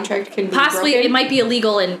that contract can be possibly broken? It might be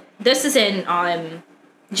illegal, and this is in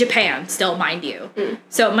Japan, still, mind you.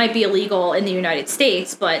 So it might be illegal in the United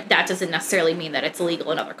States, but that doesn't necessarily mean that it's illegal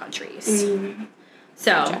in other countries.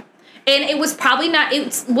 So, gotcha. And it was probably not,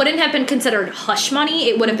 it wouldn't have been considered hush money,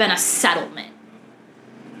 it would have been a settlement.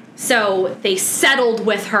 So they settled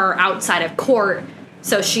with her outside of court,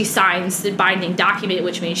 so she signs the binding document,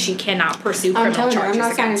 which means she cannot pursue criminal charges. I'm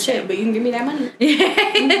not signing shit, but you can give me that money.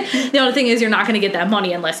 The only thing is you're not going to get that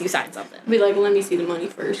money unless you sign something. Be let me see the money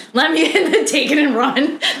first. Let me take it and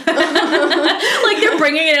run. They're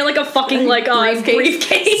bringing it in a fucking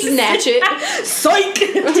briefcase. Snatch it. Psych.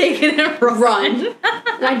 Take it and run.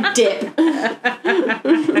 And I dip.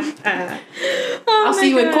 I'll see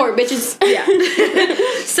you in court, bitches. Yeah.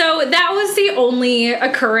 So that was the only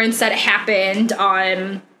occurrence that happened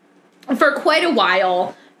for quite a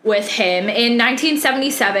while. with him. In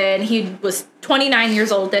 1977, he was 29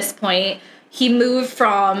 years old at this point. He moved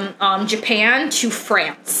from Japan to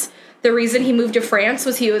France. The reason he moved to France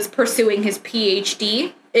was he was pursuing his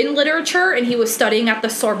PhD in literature, and he was studying at the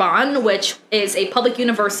Sorbonne, which is a public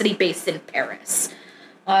university based in Paris.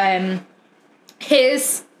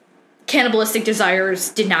 His cannibalistic desires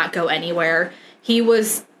did not go anywhere. He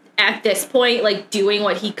was, at this point, like, doing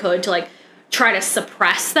what he could to, like, try to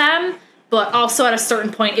suppress them, but also at a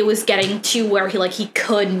certain point, it was getting to where he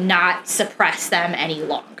could not suppress them any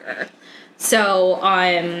longer.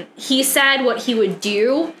 So, he said what he would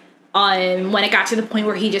do when it got to the point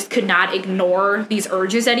where he just could not ignore these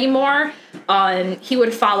urges anymore. He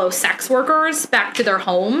would follow sex workers back to their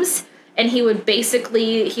homes, and he would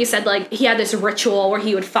basically, he said, like, he had this ritual where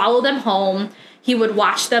he would follow them home, he would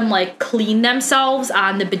watch them, like, clean themselves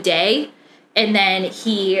on the bidet, and then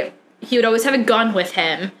he would always have a gun with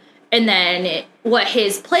him, and then what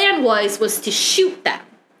his plan was to shoot them,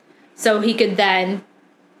 so he could then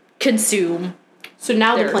consume. So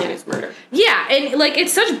now the plan is murder. Yeah, and, like,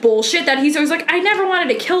 it's such bullshit that he's always like, I never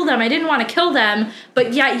wanted to kill them, I didn't want to kill them,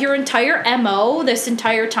 but yet your entire MO this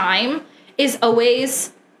entire time is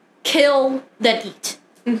always kill, then eat.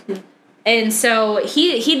 Mm-hmm. And so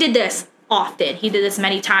he did this often. He did this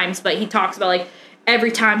many times, but he talks about, like,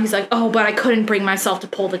 every time he's like, oh, but I couldn't bring myself to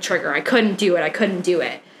pull the trigger. I couldn't do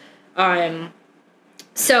it.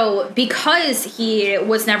 So because he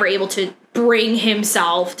was never able to bring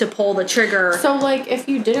himself to pull the trigger. So, like, if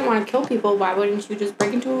you didn't want to kill people, why wouldn't you just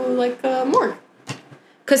break into, like, a morgue?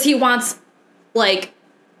 Because he wants, like,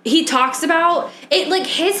 he talks about it, like,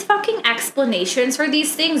 his fucking explanations for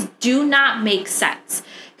these things do not make sense.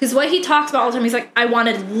 Because what he talks about all the time, he's like, I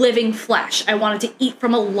wanted living flesh. I wanted to eat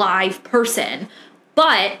from a live person.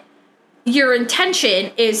 But your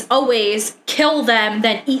intention is always kill them,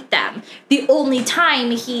 then eat them. The only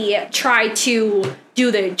time he tried to do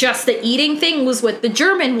the eating thing was with the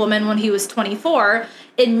German woman when he was 24.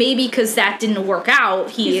 And maybe because that didn't work out,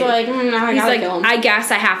 he's like, I guess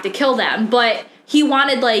I have to kill them. But he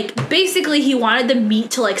wanted, like, basically he wanted the meat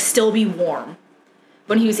to, like, still be warm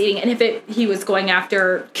when he was eating it. And if he was going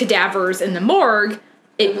after cadavers in the morgue,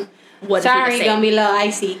 it wouldn't be the same. Gonna be a little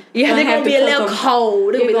icy. Yeah, they're gonna be a little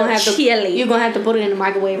cold. It'll be a little chilly. You're gonna have to put it in the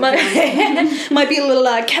microwave. Might be a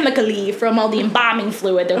little chemically from all the embalming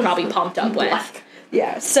fluid they're probably pumped up with.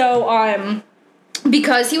 Yeah, so,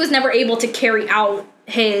 because he was never able to carry out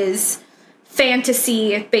his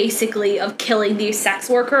fantasy, basically, of killing these sex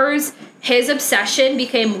workers, his obsession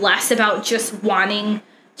became less about just wanting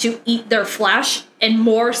to eat their flesh and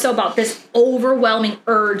more so about this overwhelming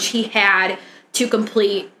urge he had to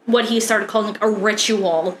complete what he started calling, like, a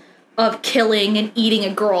ritual of killing and eating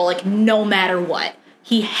a girl, like, no matter what.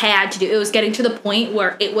 He had to do it. It was getting to the point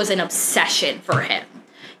where it was an obsession for him.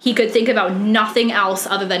 He could think about nothing else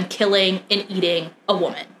other than killing and eating a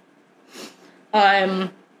woman.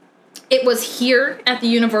 It was here at the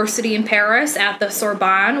university in Paris, at the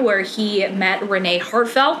Sorbonne, where he met Renee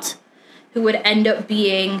Hartfelt, who would end up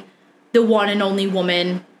being the one and only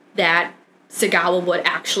woman that Sagawa would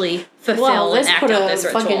actually fulfill and act out this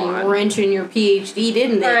ritual on. This put a fucking wrench in your PhD,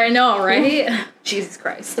 didn't it? I know, right? Jesus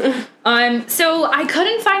Christ. So I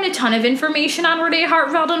couldn't find a ton of information on Renee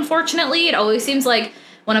Hartfelt, unfortunately. It always seems like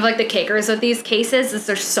one of, like, the kickers of these cases is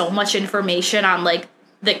there's so much information on, like,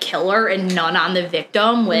 the killer and none on the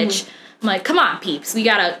victim, which I'm like, come on, peeps, we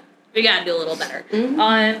gotta do a little better.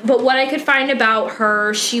 But what I could find about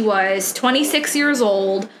her, she was 26 years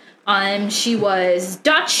old. She was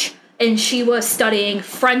Dutch, and she was studying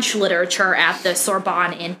French literature at the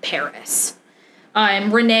Sorbonne in Paris.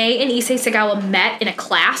 Renee and Issei Sagawa met in a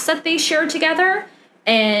class that they shared together,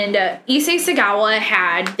 and Issei Sagawa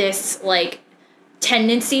had this, like,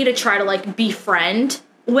 tendency to try to, like, befriend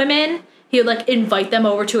women. He would, like, invite them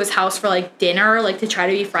over to his house for, like, dinner, like, to try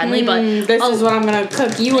to be friendly, but... This is what I'm gonna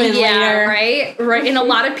cook you in later. Right? And a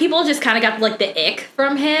lot of people just kind of got, like, the ick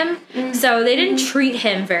from him, so they didn't treat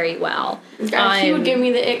him very well. He would give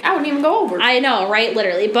me the ick. I wouldn't even go over. I know, right?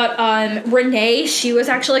 Literally. But Renee, she was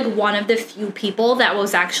actually, like, one of the few people that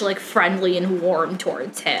was actually, like, friendly and warm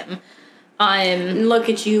towards him. Look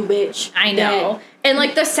at you, bitch. I know. And,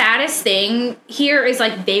 like, the saddest thing here is,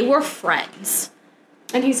 like, they were friends.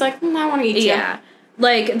 And he's like, I want to eat you. Yeah.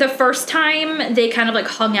 Like, the first time they kind of, like,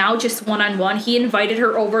 hung out just one-on-one, he invited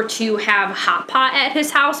her over to have hot pot at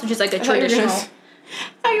his house, which is, like, a traditional...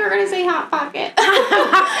 thought you were gonna say Hot Pocket.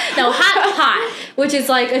 No, Hot Pot, which is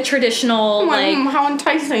like a traditional like how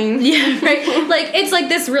enticing. Yeah, right. Like it's like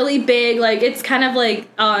this really big, like it's kind of like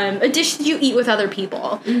a dish you eat with other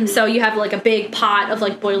people. Mm-hmm. So you have like a big pot of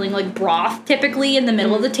like boiling like broth typically in the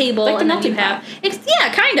middle of the table, like and then you have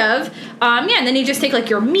kind of and then you just take like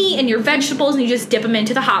your meat and your vegetables and you just dip them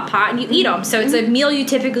into the hot pot and you eat them. So it's a meal you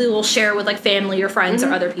typically will share with like family or friends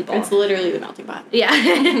or other people. It's literally the melting pot. Yeah,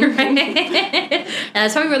 right. And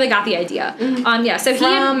that's probably where they got the idea. So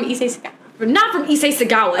from Issei Sagawa. Not from Issei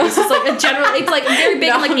Sagawa. It's just like a general. It's like very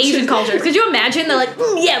big in like Asian cultures. Could you imagine? They're like,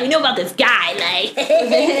 yeah, we know about this guy. Like,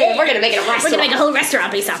 we're gonna make it a restaurant. We're gonna make a whole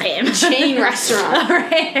restaurant based off him. Chain restaurant. All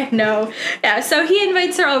right. No. Yeah. So he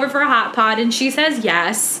invites her over for a hot pot, and she says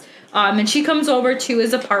yes. And she comes over to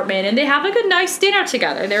his apartment, and they have like a nice dinner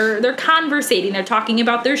together. They're conversating. They're talking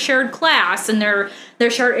about their shared class and their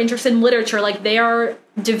shared interest in literature. Like they are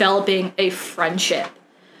developing a friendship.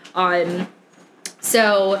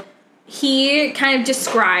 So he kind of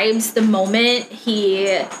describes the moment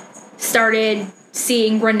he started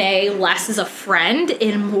seeing Renee less as a friend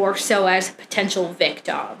and more so as a potential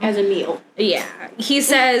victim. As a meal. Yeah. He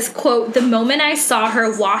says, quote, "The moment I saw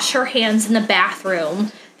her wash her hands in the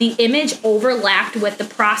bathroom, the image overlapped with the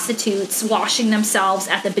prostitutes washing themselves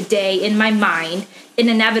at the bidet in my mind, and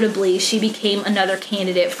inevitably she became another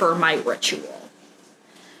candidate for my ritual."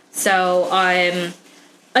 So,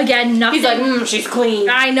 again, nothing. He's like, she's clean.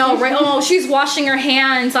 I know, right? Oh, she's washing her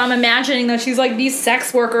hands. I'm imagining that she's like these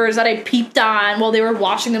sex workers that I peeped on while they were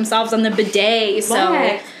washing themselves on the bidet.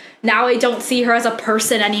 So now I don't see her as a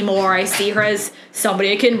person anymore. I see her as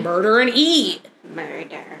somebody I can murder and eat.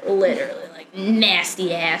 Murder. Literally, like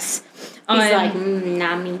nasty ass. He's like,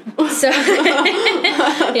 nami. So,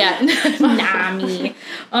 yeah, nami.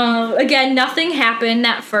 Again, nothing happened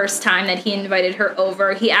that first time that he invited her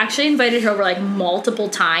over. He actually invited her over, like, multiple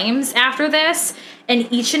times after this. And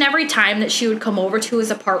each and every time that she would come over to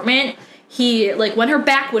his apartment, he, like, when her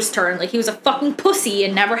back was turned, like, he was a fucking pussy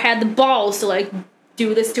and never had the balls to, like,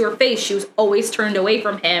 do this to her face. She was always turned away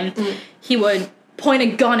from him. Mm. He would point a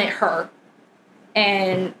gun at her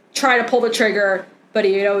and try to pull the trigger, but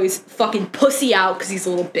he would always fucking pussy out because he's a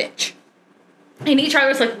little bitch. And he tried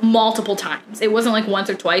this, like, multiple times. It wasn't, like, once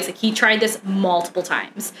or twice. Like, he tried this multiple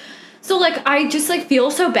times. So, like, I just, like, feel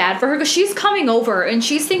so bad for her because she's coming over and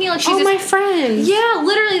she's thinking, like, she's my friend. Yeah,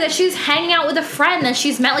 literally, that she's hanging out with a friend, that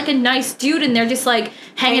she's met, like, a nice dude and they're just, like,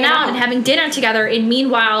 hanging out and having dinner together. And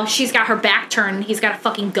meanwhile, she's got her back turned and he's got a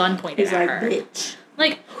fucking gun pointed at her. He's like, bitch.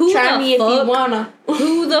 Like, who Try the me fuck? If you wanna.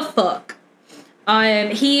 Who the fuck?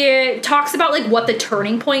 He talks about, like, what the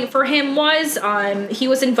turning point for him was. He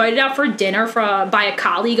was invited out for dinner by a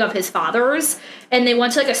colleague of his father's, and they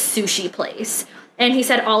went to, like, a sushi place. And he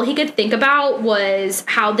said all he could think about was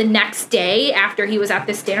how the next day after he was at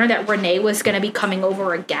this dinner that Renee was going to be coming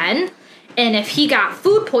over again. And if he got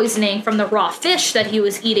food poisoning from the raw fish that he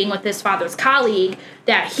was eating with his father's colleague,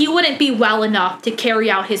 that he wouldn't be well enough to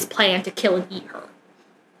carry out his plan to kill and eat her.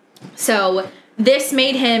 So this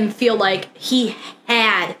made him feel like he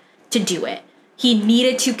had to do it. He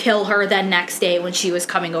needed to kill her that next day when she was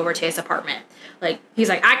coming over to his apartment. Like, he's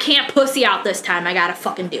like, I can't pussy out this time. I gotta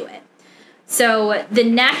fucking do it. So the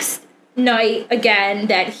next night, again,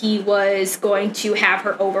 that he was going to have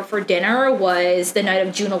her over for dinner was the night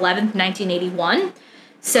of June 11th, 1981.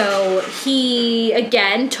 So he,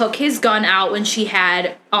 again, took his gun out when she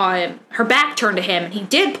had her back turned to him. And he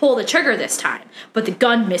did pull the trigger this time, but the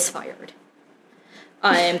gun misfired.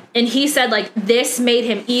 And he said, like, this made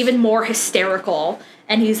him even more hysterical.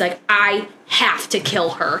 And he's like, I have to kill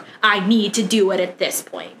her. I need to do it at this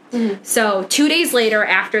point. Mm-hmm. So 2 days later,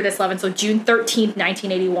 after this 11th, so June 13th,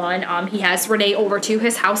 1981, he has Renee over to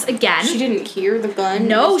his house again. She didn't hear the gun?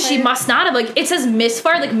 No, she must not have. Like, it says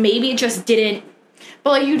misfire. Like, maybe it just didn't. But,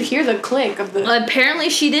 like, you'd hear the click of the... Apparently,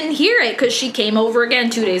 she didn't hear it because she came over again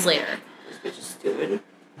 2 days later. This bitch is stupid.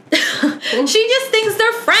 She just thinks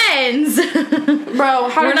they're friends. Bro,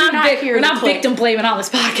 how did you not hear the click? We're not victim blaming on this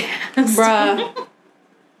podcast. Bruh.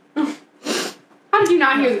 How did you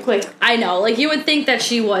not hear the click? I know. Like, you would think that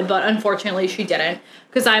she would, but unfortunately she didn't.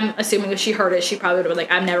 Because I'm assuming if she heard it, she probably would have been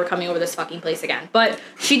like, I'm never coming over this fucking place again. But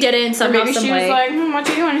she didn't somehow, or maybe she was like, what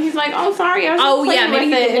you doing? And he's like, oh, sorry, I was just playing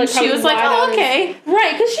with it. And she was like, oh, okay.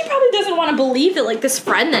 Right, because she probably doesn't want to believe that, like, this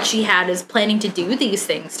friend that she had is planning to do these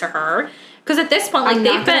things to her. Because at this point, like, I'm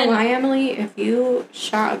not gonna lie, Emily, if you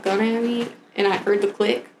shot a gun at me and I heard the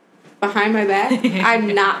click behind my back, I'm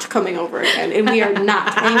not coming over again. And we are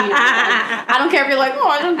not hanging out again. I don't care if you're like, oh,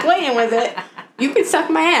 I'm just playing with it. You can suck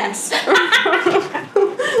my ass.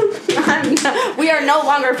 We are no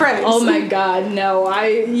longer friends. Oh my god, no.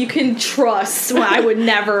 You can trust. I would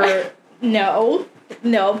never. No.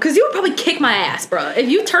 No, because you would probably kick my ass, bro. If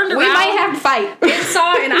you turned around, we might have to fight.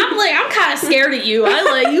 And I'm kind of scared of you.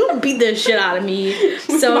 You would beat the shit out of me.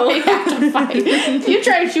 So we might have to fight. If you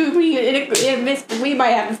try to shoot me, we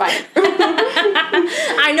might have to fight.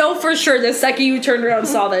 I know for sure the second you turned around and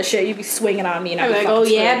saw that shit, you'd be swinging on me, and I'd be like, "Oh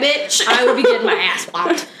yeah, bitch!" I would be getting my ass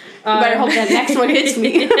whopped. You better hope that next one hits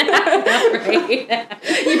me. Right.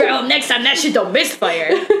 You better hope next time that shit don't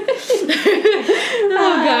misfire.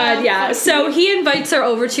 Oh god, yeah. So he invites her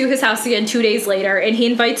over to his house again 2 days later, and he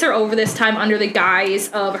invites her over this time under the guise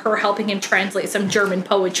of her helping him translate some German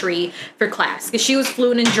poetry for class. Because she was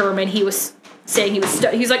fluent in German, he was saying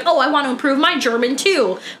he's like, oh, I want to improve my German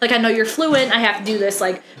too. Like, I know you're fluent, I have to do this,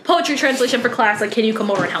 like, poetry translation for class, like, can you come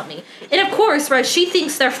over and help me? And of course, right, she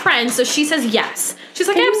thinks they're friends, so she says yes. She's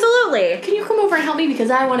like, absolutely. Can you come over and help me because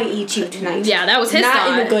I want to eat you tonight? Yeah, that was his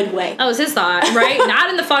thought. Not in a good way. That was his thought, right? Not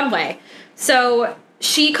in the fun way. So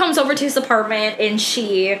she comes over to his apartment and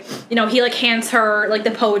she, he like hands her like the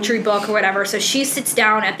poetry book or whatever. So she sits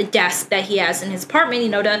down at the desk that he has in his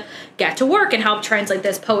apartment, to get to work and help translate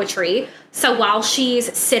this poetry. So while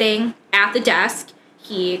she's sitting at the desk,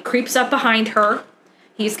 he creeps up behind her.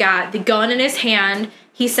 He's got the gun in his hand.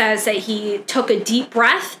 He says that he took a deep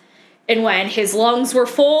breath, and when his lungs were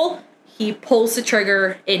full, he pulls the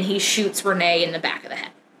trigger and he shoots Renee in the back of the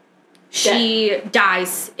head. She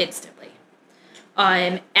dies instantly.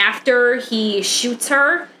 After he shoots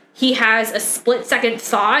her, he has a split-second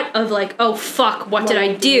thought of like, oh, fuck, what did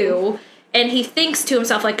I do? And he thinks to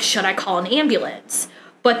himself, like, should I call an ambulance?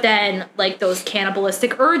 But then, like, those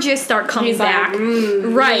cannibalistic urges start coming back.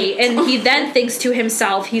 Right. And he then thinks to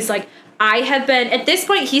himself, he's like, at this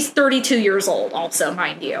point, he's 32 years old also,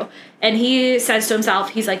 mind you. And he says to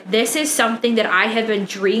himself, he's like, this is something that I have been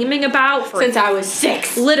dreaming about since I was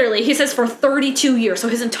 6. Literally, he says for 32 years, so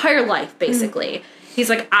his entire life, basically. He's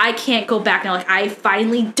like, I can't go back now. Like, I've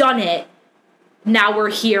finally done it. Now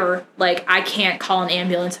we're here. Like, I can't call an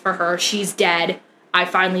ambulance for her. She's dead. I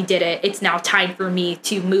finally did it. It's now time for me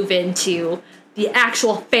to move into the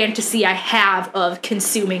actual fantasy I have of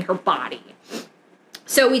consuming her body.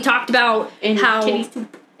 So we talked about how...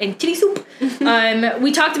 titty soup.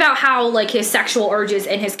 We talked about how, like, his sexual urges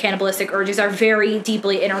and his cannibalistic urges are very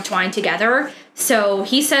deeply intertwined together. So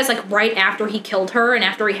he says, like, right after he killed her and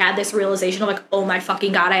after he had this realization of, like, oh my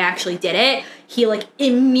fucking god, I actually did it, he, like,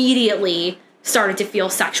 immediately started to feel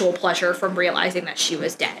sexual pleasure from realizing that she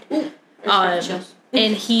was dead.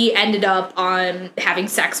 And he ended up having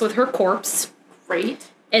sex with her corpse. Great.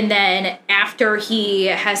 And then after he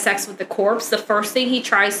has sex with the corpse, the first thing he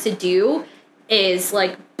tries to do is,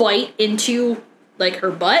 like, bite into, like, her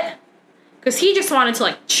butt. Because he just wanted to,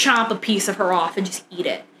 like, chomp a piece of her off and just eat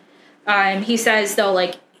it. He says, though,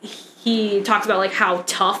 like, he talks about, like, how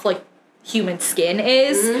tough, like, human skin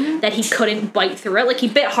is, that he couldn't bite through it. Like, he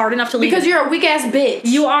bit hard enough to leave... Because you're a weak-ass bitch.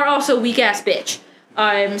 You are also a weak-ass bitch.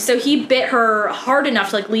 So he bit her hard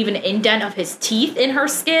enough to, like, leave an indent of his teeth in her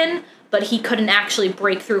skin, but he couldn't actually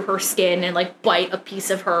break through her skin and, like, bite a piece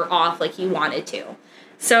of her off like he wanted to.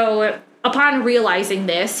 So... upon realizing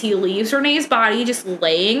this, he leaves Renee's body just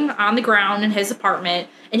laying on the ground in his apartment,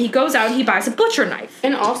 and he goes out and he buys a butcher knife.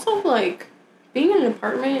 And also, like, being in an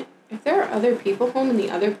apartment, if there are other people home in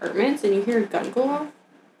the other apartments and you hear a gun go off...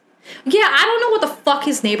 Yeah, I don't know what the fuck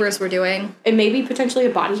his neighbors were doing. And maybe potentially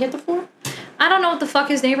a body hit the floor? I don't know what the fuck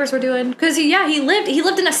his neighbors were doing. Because, he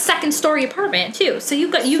lived in a second-story apartment, too. So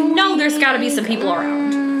know there's gotta be some people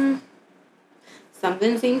around.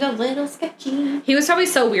 Something seemed a little sketchy. He was probably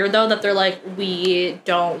so weird, though, that they're like, we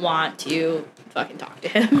don't want to fucking talk to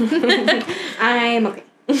him. I'm okay.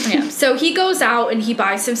 Yeah. So he goes out and he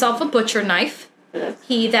buys himself a butcher knife.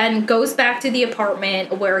 He then goes back to the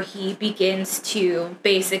apartment where he begins to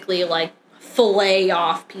basically, like, fillet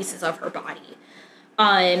off pieces of her body.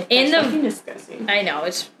 That's fucking disgusting. I know,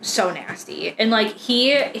 it's so nasty. And, like,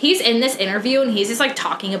 he's in this interview and he's just, like,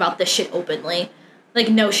 talking about this shit openly. Like,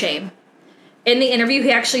 no shame. In the interview,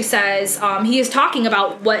 he actually says, he is talking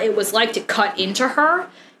about what it was like to cut into her.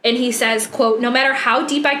 And he says, quote, no matter how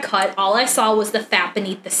deep I cut, all I saw was the fat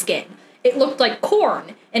beneath the skin. It looked like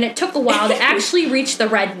corn, and it took a while to actually reach the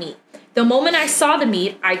red meat. The moment I saw the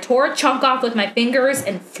meat, I tore a chunk off with my fingers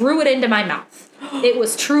and threw it into my mouth. It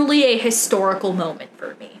was truly a historical moment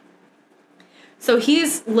for me. So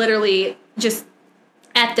he's literally just,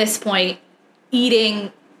 at this point,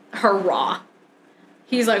 eating her raw.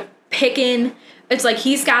 He's like, picking, it's like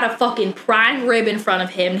he's got a fucking prime rib in front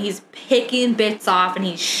of him, he's picking bits off and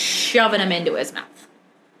he's shoving them into his mouth.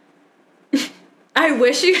 I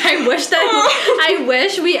wish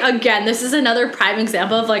we, again, this is another prime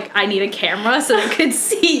example of, like, I need a camera so I could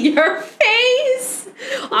see your face.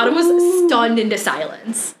 Autumn was stunned into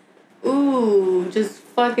silence. Ooh, just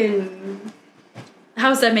fucking... How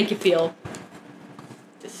does that make you feel?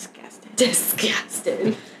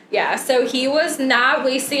 Disgusted. Yeah, so he was not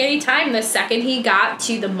wasting any time. The second he got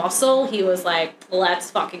to the muscle, he was like,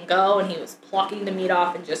 let's fucking go. And he was plucking the meat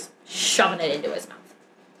off and just shoving it into his mouth.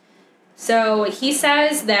 So he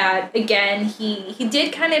says that, again, he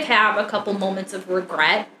did kind of have a couple moments of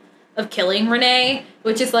regret of killing Renee,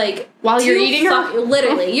 which is like... While you're eating her?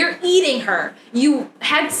 Literally, you're eating her. You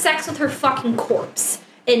had sex with her fucking corpse.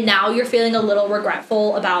 And now you're feeling a little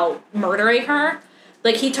regretful about murdering her.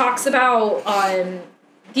 Like, he talks about...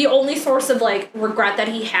 the only source of, like, regret that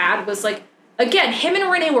he had was, like, again, him and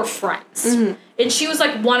Renee were friends. Mm-hmm. And she was,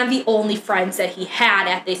 like, one of the only friends that he had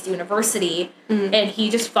at this university. Mm-hmm. And he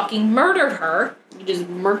just fucking murdered her. He just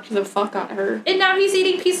murked the fuck out of her. And now he's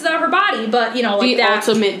eating pieces out of her body. But, you know, like the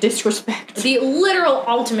ultimate disrespect. The literal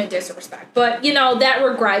ultimate disrespect. But, you know, that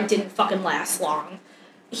regret didn't fucking last long.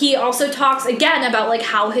 He also talks, again, about, like,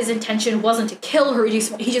 how his intention wasn't to kill her. He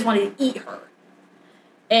just wanted to eat her.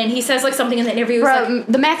 And he says, like, something in the interview. Bro, like,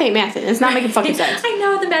 the math ain't mathing. It's not making fucking sense. I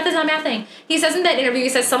know, the math is not mathing. He says in that interview, he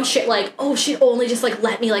says some shit like, oh, she'd only just, like,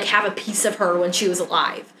 let me, like, have a piece of her when she was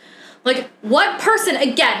alive. Like, what person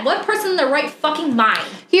in the right fucking mind?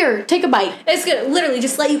 Here, take a bite. It's gonna literally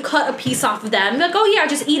just let you cut a piece off of them. Like, oh, yeah,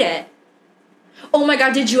 just eat it. Oh, my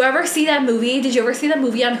God, did you ever see that movie? Did you ever see that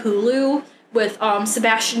movie on Hulu with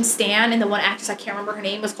Sebastian Stan and the one actress, I can't remember her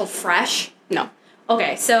name, was called Fresh? No.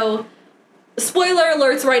 Okay, so... Spoiler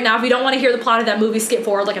alerts right now. If you don't want to hear the plot of that movie, skip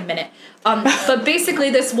forward like a minute. But basically,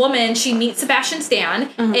 this woman, she meets Sebastian Stan,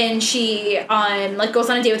 and she like goes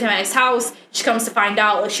on a date with him at his house. She comes to find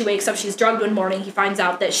out, like, she wakes up, she's drugged one morning. She finds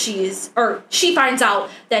out that she finds out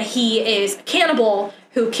that he is a cannibal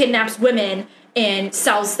who kidnaps women and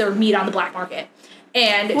sells their meat on the black market.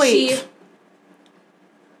 And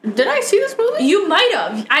Did I see this movie? You might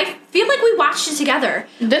have. I feel like we watched it together.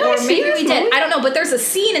 Did I see this movie? I don't know, but there's a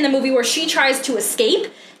scene in the movie where she tries to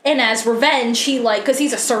escape, and as revenge, he, like, because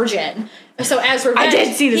he's a surgeon, so as revenge, I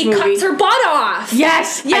did see this he movie. Cuts her butt off.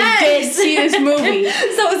 Yes, I did see this movie.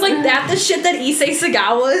 So it's like that, the shit that Issei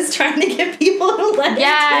Sagawa is trying to get people to let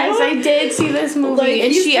Yes, into. I did see this movie, like,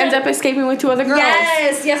 and she ends up escaping with 2 other girls.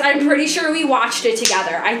 Yes, I'm pretty sure we watched it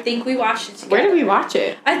together. I think we watched it together. Where did we watch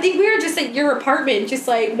it? I think we were just at your apartment, just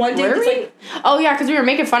like one day. Like, oh yeah, because we were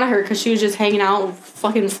making fun of her because she was just hanging out,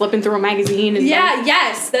 fucking flipping through a magazine. And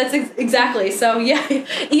yes, that's exactly. So yeah,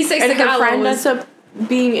 Issei Sagawa, her friend ends up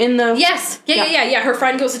being in the... Yes. Yeah. Her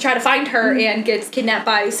friend goes to try to find her and gets kidnapped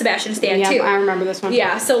by Sebastian Stan, too. I remember this one.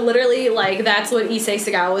 Yeah, so literally, like, that's what Issei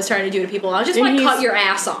Sagawa was trying to do to people. I just want to cut your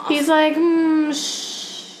ass off. He's like, I'm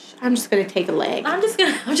just gonna take a leg. I'm just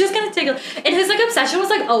gonna take a... And his, like, obsession was,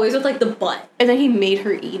 like, always with, like, the butt. And then he made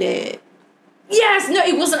her eat it. Yes! No,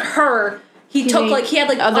 it wasn't her. He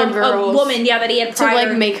had other girls a woman, that he had prior. To,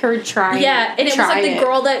 like, make her try. Yeah, and it was, like, the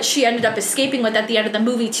girl that she ended up escaping with at the end of the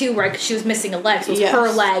movie, too, right? Because she was missing a leg, so it was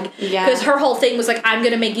her leg. Yeah. Because her whole thing was, like, I'm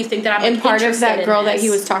gonna make you think that I'm, like, part of that girl that she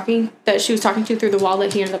was talking to through the wall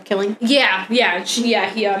that he ended up killing. Yeah,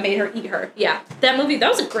 he made her eat her. Yeah. That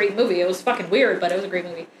was a great movie. It was fucking weird, but it was a great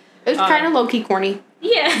movie. It was kind of low-key corny.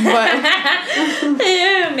 Yeah. But.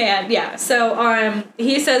 Yeah, man. Yeah. So,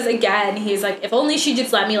 he says again, he's like, if only she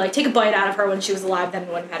just let me, like, take a bite out of her when she was alive, then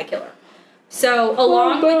we wouldn't have had to kill her. So,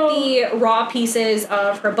 along with the raw pieces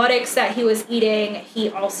of her buttocks that he was eating, he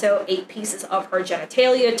also ate pieces of her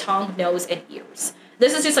genitalia, tongue, nose, and ears.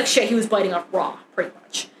 This is just, like, shit he was biting off raw, pretty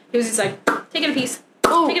much. He was just like, taking a piece,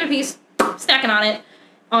 snacking on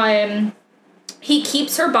it. He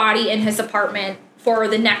keeps her body in his apartment for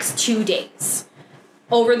the next 2 days.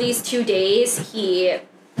 Over these 2 days, he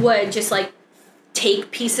would just, like,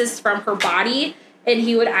 take pieces from her body, and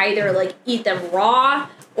he would either, like, eat them raw,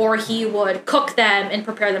 or he would cook them and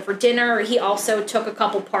prepare them for dinner. He also took a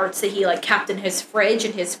couple parts that he, like, kept in his fridge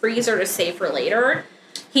and his freezer to save for later.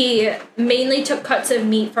 He mainly took cuts of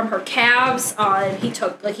meat from her calves. He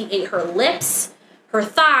ate her lips, her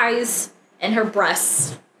thighs, and her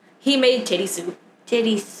breasts. He made titty soup.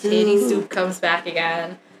 Titty soup comes back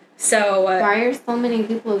again. So why are so many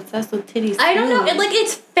people obsessed with titty soup? I don't know.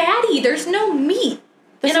 It's fatty. There's no meat.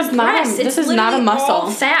 This is not a muscle.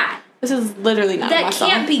 All fat. This is literally not a muscle.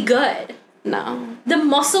 That can't be good. No. The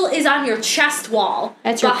muscle is on your chest wall.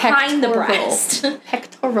 That's your behind the breast.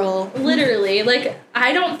 Pectoral. Literally. Like,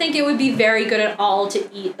 I don't think it would be very good at all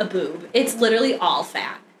to eat a boob. It's literally all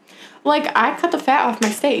fat. Like, I cut the fat off my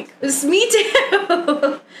steak. Me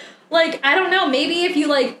too. Like, I don't know. Maybe if you,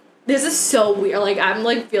 like, this is so weird. Like, I'm,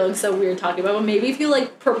 like, feeling so weird talking about it. But maybe if you,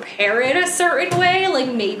 like, prepare it a certain way,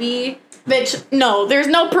 like, maybe... Bitch, no, there's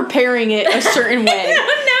no preparing it a certain way.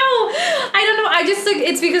 I don't know. I just, like,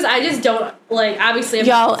 it's because I just don't, like, obviously I'm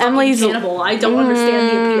not a fucking cannibal. I don't understand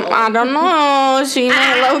the appeal. I don't know. She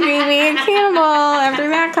might low-key be a cannibal after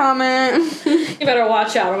that comment. You better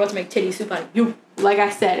watch out. I'm about to make titty soup out of you. Like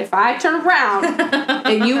I said, if I turn around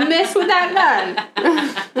and you miss with that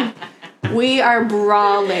gun, we are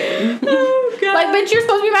brawling. Oh, God. Like, bitch, you're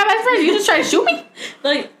supposed to be my best friend. You just try to shoot me?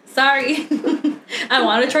 Like, sorry. I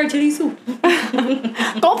want to try titty soup. Go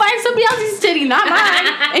find somebody else's titty, not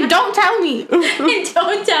mine. And don't tell me. And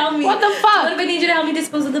don't tell me. What the fuck? What if I need you to help me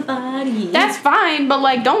dispose of the body? That's fine, but,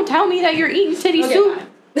 like, don't tell me that you're eating titty soup.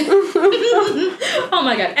 Oh,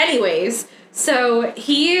 my God. Anyways, so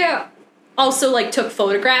he... also, like, took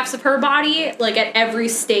photographs of her body, like, at every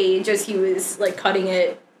stage as he was, like, cutting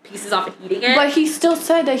it, pieces off and eating it. But he still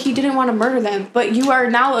said that he didn't want to murder them. But you are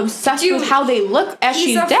now obsessed with how they look as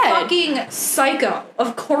she's dead. He's a fucking psycho.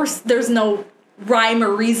 Of course there's no rhyme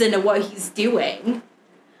or reason to what he's doing.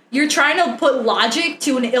 You're trying to put logic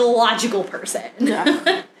to an illogical person.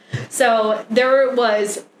 Yeah. So, there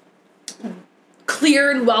was...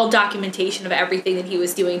 clear and well documentation of everything that he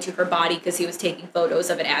was doing to her body because he was taking photos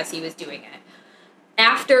of it as he was doing it.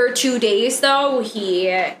 After 2 days, though,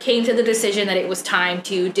 he came to the decision that it was time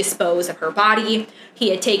to dispose of her body. He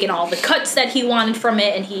had taken all the cuts that he wanted from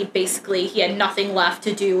it, and he had nothing left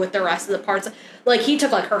to do with the rest of the parts. Like, he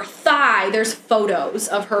took, like, her thigh. There's photos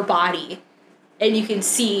of her body, and you can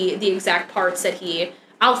see the exact parts that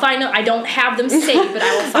I'll find them. I don't have them saved, but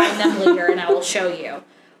I will find them later, and I will show you.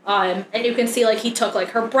 And you can see, like, he took, like,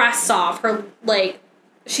 her breasts off, her, like,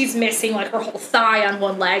 she's missing, like, her whole thigh on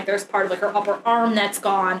one leg. There's part of, like, her upper arm that's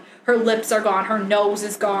gone. Her lips are gone. Her nose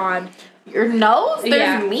is gone. Your nose?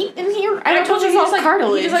 There's meat in here? I told you he it was all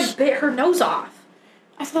cartilage. He just, like, bit her nose off.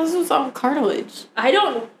 I thought this was all cartilage.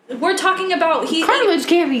 We're talking about, cartilage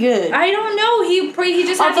can't be good. I don't know. He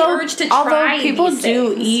just had the urge to try although people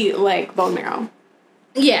do things. eat, like, bone marrow.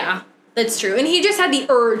 Yeah, that's true. And he just had the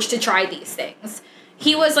urge to try these things.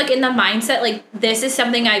 He was, like, in the mindset, like, this is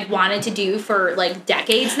something I've wanted to do for, like,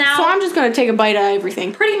 decades now. So I'm just going to take a bite of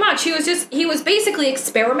everything. Pretty much. He was basically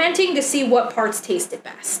experimenting to see what parts tasted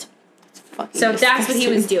best. So that's what he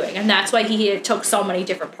was doing. And that's why he took so many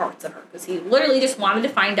different parts of her. Because he literally just wanted to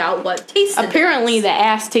find out what tasted Apparently the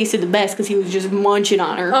ass tasted the best because he was just munching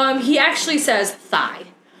on her. He actually says thigh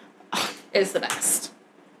is the best.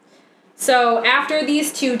 So after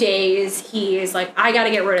these 2 days, he is like, I got to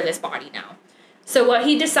get rid of this body now. So what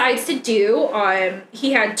he decides to do,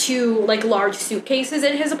 he had 2, like, large suitcases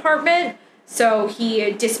in his apartment. So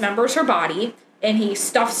he dismembers her body, and he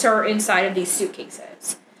stuffs her inside of these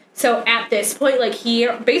suitcases. So at this point, like,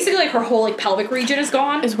 basically, like, her whole, like, pelvic region is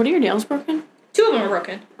gone. Is one of your nails broken? 2 of them are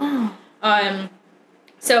broken. Oh.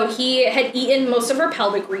 So he had eaten most of her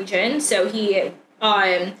pelvic region, so he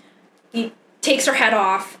takes her head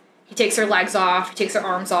off. He takes her legs off, he takes her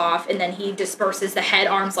arms off, and then he disperses the head,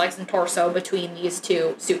 arms, legs, and torso between these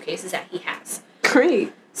 2 suitcases that he has.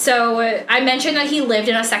 Great. So I mentioned that he lived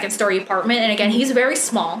in a second-story apartment, and again, he's very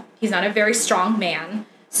small. He's not a very strong man.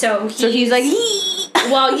 So he's like,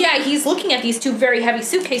 well, yeah, he's looking at these 2 very heavy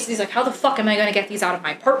suitcases. He's like, how the fuck am I going to get these out of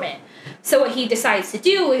my apartment? So what he decides to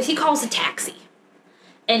do is he calls a taxi.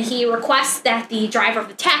 And he requests that the driver of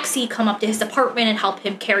the taxi come up to his apartment and help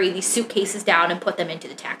him carry these suitcases down and put them into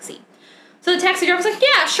the taxi. So the taxi driver's like,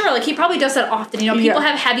 yeah, sure. Like, he probably does that often. You know, people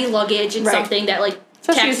have heavy luggage and something that, like,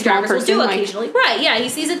 taxi drivers will do occasionally. Right, yeah. He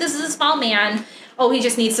sees that this is a small man. Oh, he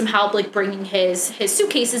just needs some help, like, bringing his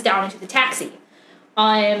suitcases down into the taxi.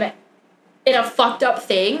 And a fucked up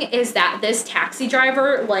thing is that this taxi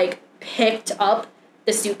driver, like, picked up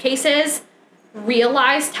the suitcases,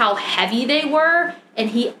 realized how heavy they were,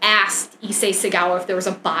 and he asked Issei Sagawa if there was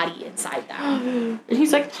a body inside them. And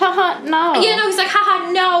he's like, haha, no. Yeah, no, he's like,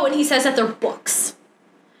 haha, no. And he says that they're books.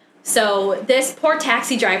 So this poor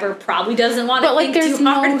taxi driver probably doesn't want to think too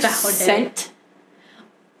hard about scent.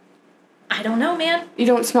 I don't know, man. You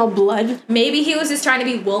don't smell blood? Maybe he was just trying to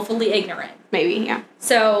be willfully ignorant. Maybe, yeah.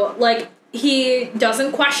 So, like, he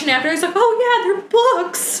doesn't question after. He's like, oh, yeah, they're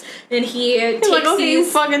books. And he takes like, okay, you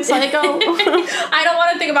fucking psycho. I don't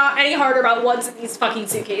want to think about any harder about what's in these fucking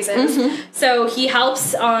suitcases. Mm-hmm. So he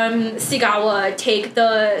helps Sagawa take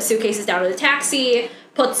the suitcases down to the taxi,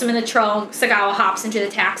 puts them in the trunk. Sagawa hops into the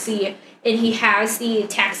taxi, and he has the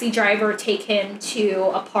taxi driver take him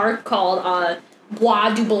to a park called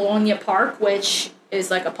Bois du Boulogne Park, which is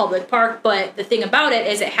like a public park. But the thing about it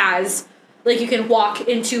is it has... like, you can walk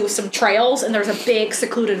into some trails, and there's a big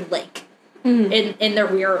secluded lake in the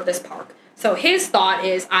rear of this park. So his thought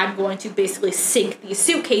is, I'm going to basically sink these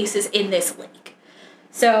suitcases in this lake.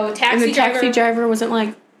 So taxi driver wasn't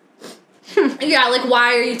like, yeah, like,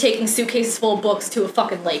 why are you taking suitcases full of books to a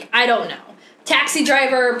fucking lake? I don't know. Taxi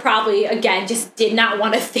driver probably, again, just did not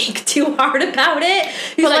want to think too hard about it.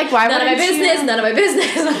 He's like, why none of my business, none of my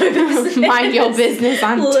business, none of my business. Mind your business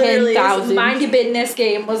on 10,000. Mind your business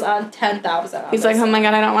game was on 10,000. He's like, oh my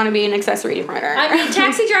god, I don't want to be an accessory to murder. I mean,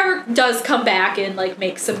 taxi driver does come back and, like,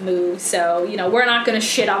 make some moves, so, you know, we're not going to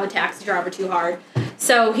shit on the taxi driver too hard.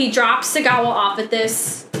 So he drops Sagawa off at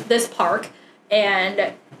this park,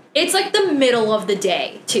 and it's, like, the middle of the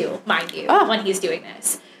day, too, mind you, when he's doing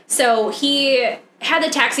this. So he had the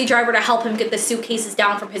taxi driver to help him get the suitcases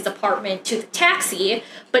down from his apartment to the taxi,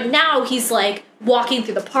 but now he's, like, walking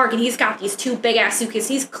through the park, and he's got these 2 big-ass suitcases.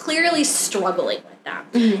 He's clearly struggling with them.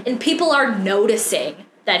 Mm-hmm. And people are noticing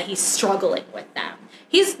that he's struggling with them.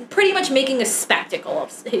 He's pretty much making a spectacle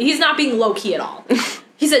of... He's not being low-key at all.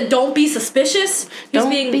 He said, don't be suspicious. Don't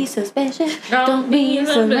be suspicious. Don't be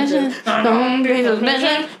suspicious. Don't be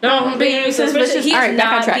suspicious. Don't be suspicious. He's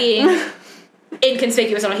not being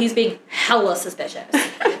inconspicuous at all. He's being hella suspicious.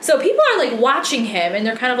 So people are, like, watching him, and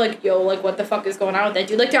they're kind of like, yo, like, what the fuck is going on with that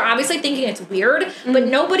dude? Like, they're obviously thinking it's weird, but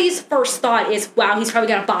nobody's first thought is, wow, he's probably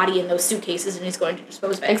got a body in those suitcases, and he's going to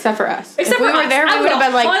dispose of it. Except for us. Except for we were there, we would have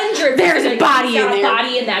been like, there's a body in there. A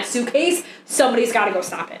body in that suitcase. Somebody's got to go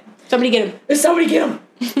stop it. Somebody get him. Somebody get him.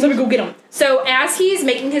 Somebody go get him. So as he's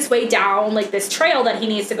making his way down, like, this trail that he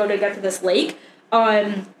needs to go to get to this lake,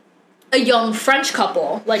 a young French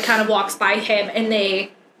couple, like, kind of walks by him, and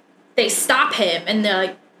they stop him, and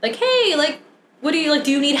they're like, hey, like, what do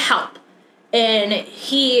you need help? And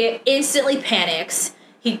he instantly panics.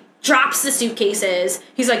 He drops the suitcases.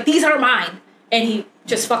 He's like, these aren't mine. And he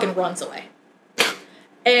just fucking runs away.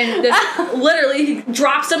 And this, literally, he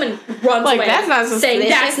drops them and runs away. That's not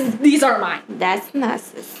suspicious. Saying, these aren't mine. That's not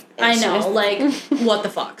suspicious. I know, like, what the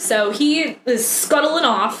fuck? So he is scuttling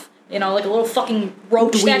off, you know, like a little fucking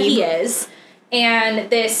roach that he is.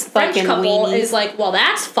 And this French couple is like, well,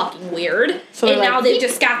 that's fucking weird. So and now they've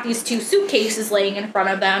just got these 2 suitcases laying in front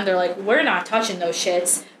of them. They're like, we're not touching those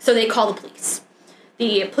shits. So they call the police.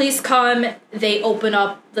 The police come, they open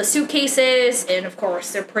up the suitcases, and of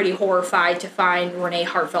course, they're pretty horrified to find Renee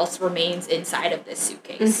Hartfeldt's remains inside of this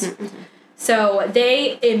suitcase. Mm-hmm, mm-hmm. So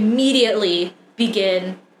they immediately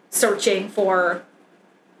begin searching for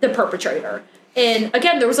the perpetrator. And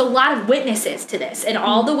again, there was a lot of witnesses to this, and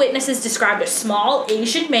all the witnesses described a small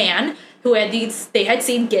Asian man who they had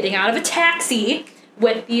seen getting out of a taxi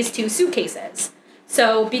with these 2 suitcases.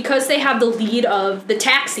 So because they have the lead of the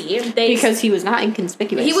taxi, because he was not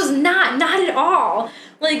inconspicuous. He was not at all.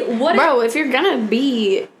 Like, what? Bro, if you're gonna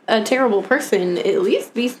be a terrible person, at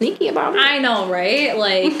least be sneaky about it. I know, right?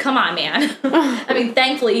 Like, come on, man. I mean,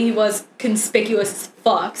 thankfully he was conspicuous as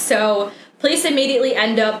fuck. So police immediately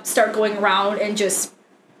start going around and just,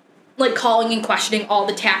 like, calling and questioning all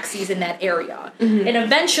the taxis in that area. Mm-hmm. And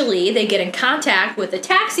eventually they get in contact with a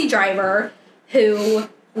taxi driver who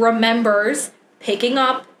remembers picking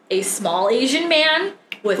up a small Asian man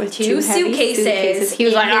with 2 suitcases he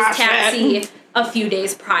was in his taxi a few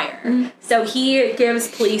days prior. Mm-hmm. So he gives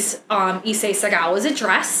police Issei Sagawa's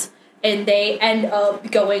address, and they end up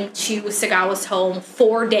going to Sagawa's home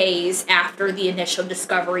 4 days after the initial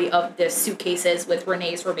discovery of the suitcases with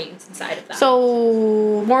Renee's remains inside of them.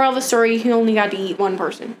 So, moral of the story, he only got to eat 1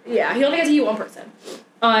 person. Yeah, he only got to eat 1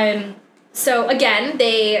 person. So, again,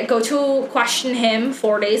 they go to question him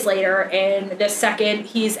 4 days later, and the second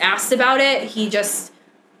he's asked about it, he admits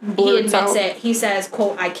it. He says,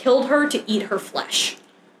 quote, I killed her to eat her flesh.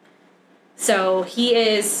 So, he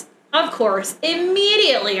is, of course,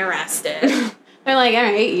 immediately arrested. They're like, all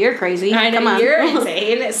right, you're crazy. I know, come on. You're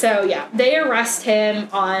insane. So, yeah, they arrest him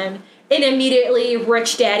and immediately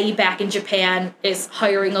Rich Daddy back in Japan is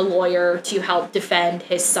hiring a lawyer to help defend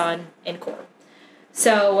his son in court.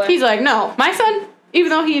 So he's like, no, my son,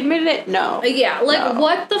 even though he admitted it, no. Yeah, like,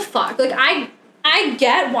 what the fuck? Like, I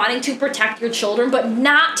get wanting to protect your children, but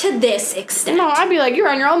not to this extent. No, I'd be like, you're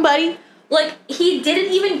on your own, buddy. Like, he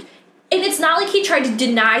didn't even, and it's not like he tried to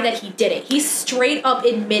deny that he did it. He straight up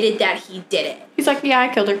admitted that he did it. He's like, yeah, I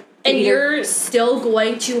killed her. And you're still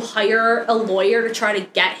going to hire a lawyer to try to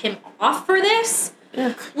get him off for this?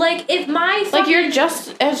 Ugh. Like, if my fucking... Like, you're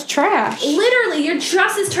just as trash. Literally, you're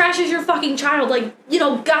just as trash as your fucking child. Like, you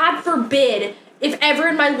know, God forbid, if ever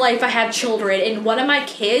in my life I have children and one of my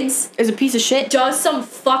kids... is a piece of shit. ...does some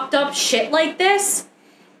fucked up shit like this,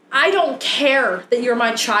 I don't care that you're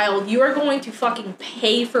my child. You are going to fucking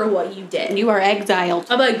pay for what you did. You are exiled.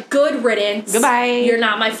 I'm like, good riddance. Goodbye. You're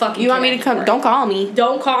not my fucking You want me to come? Don't call me.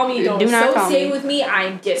 Don't call me. Don't associate with me.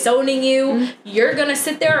 I'm disowning you. Mm-hmm. You're gonna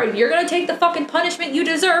sit there and you're gonna take the fucking punishment you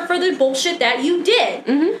deserve for the bullshit that you did.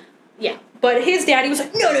 Mm-hmm. Yeah. But his daddy was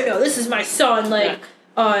like, no, this is my son. Like,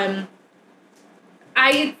 I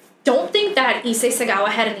don't think that Issei Sagawa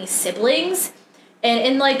had any siblings. And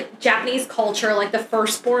in, like, Japanese culture, like, the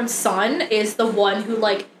firstborn son is the one who,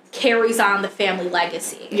 like, carries on the family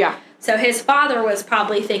legacy. Yeah. So his father was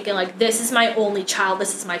probably thinking, like, this is my only child,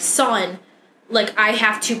 this is my son. Like, I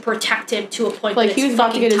have to protect him to a point like, that he was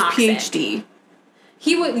about to get his PhD.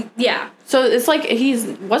 He would, yeah. So it's like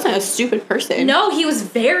wasn't a stupid person. No, he is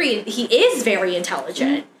very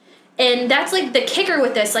intelligent. And that's, like, the kicker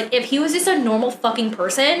with this. Like, if he was just a normal fucking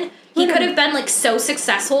person, he could have been, like, so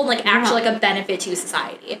successful and, like, actually, like, a benefit to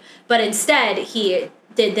society. But instead, he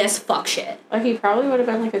did this fuck shit. Like, he probably would have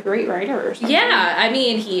been, like, a great writer or something. Yeah, I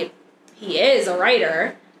mean, he is a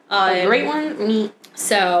writer. A great one? Me.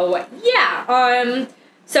 So, yeah.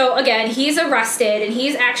 So, again, he's arrested, and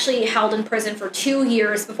he's actually held in prison for 2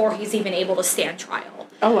 years before he's even able to stand trial.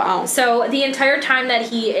 Oh, wow. So, the entire time that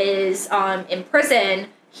he is in prison,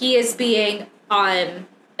 he is being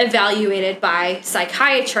evaluated by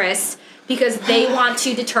psychiatrists because they want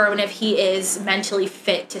to determine if he is mentally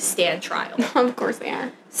fit to stand trial. Of course they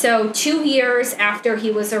are. So 2 years after he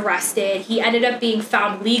was arrested, he ended up being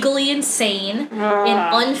found legally insane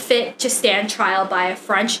and unfit to stand trial by a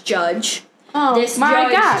French judge. Oh, this my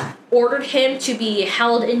judge God. ordered him to be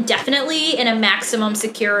held indefinitely in a maximum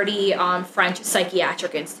security French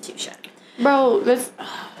psychiatric institution. Bro, this...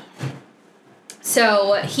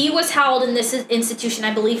 So he was held in this institution,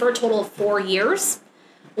 I believe, for a total of 4 years.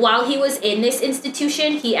 While he was in this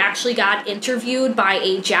institution, he actually got interviewed by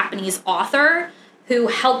a Japanese author who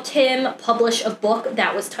helped him publish a book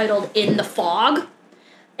that was titled In the Fog.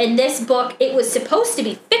 In this book, it was supposed to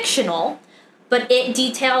be fictional, but it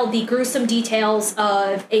detailed the gruesome details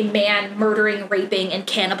of a man murdering, raping, and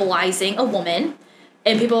cannibalizing a woman.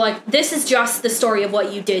 And people are like, this is just the story of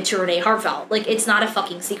what you did to Renee Hartfeld. Like, it's not a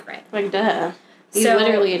fucking secret. Like, duh. He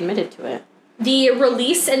literally admitted to it. The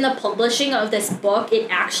release and the publishing of this book, it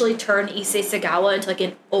actually turned Issei Sagawa into, like,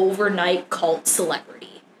 an overnight cult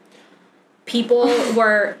celebrity. People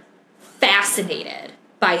were fascinated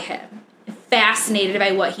by him. Fascinated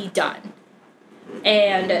by what he'd done.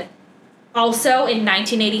 And also, in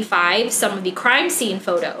 1985, some of the crime scene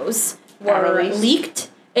photos were leaked,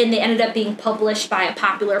 and they ended up being published by a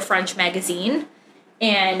popular French magazine.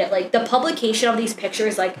 And, like, the publication of these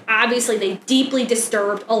pictures, like, obviously they deeply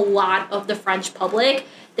disturbed a lot of the French public.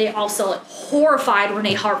 They also, like, horrified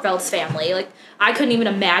Renee Hartfeld's family. Like, I couldn't even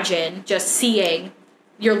imagine just seeing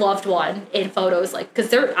your loved one in photos, like,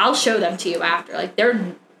 because I'll show them to you after. Like,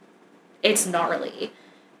 it's gnarly.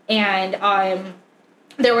 And,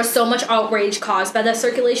 there was so much outrage caused by the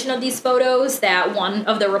circulation of these photos that one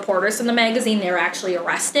of the reporters from the magazine, they were actually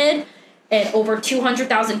arrested. And over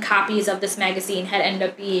 200,000 copies of this magazine had ended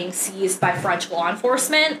up being seized by French law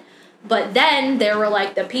enforcement. But then there were,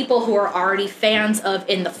 like, the people who were already fans of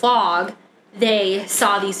In the Fog, they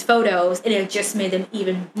saw these photos, and it just made them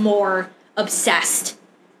even more obsessed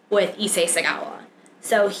with Issei Sagawa.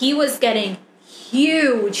 So he was getting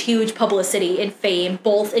huge publicity and fame,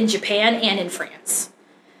 both in Japan and in France.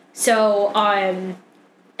 So,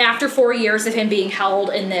 after 4 years of him being held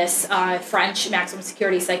in this French maximum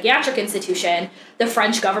security psychiatric institution, the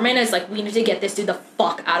French government is like, we need to get this dude the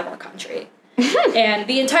fuck out of our country. And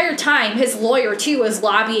the entire time, his lawyer, too, was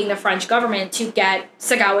lobbying the French government to get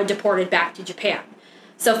Sagawa deported back to Japan.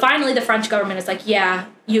 So finally, the French government is like, yeah,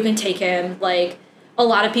 you can take him. Like, a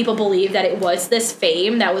lot of people believe that it was this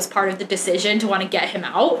fame that was part of the decision to want to get him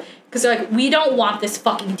out. Because they're like, we don't want this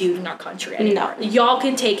fucking dude in our country anymore. No. Y'all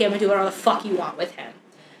can take him and do whatever the fuck you want with him.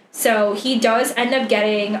 So he does end up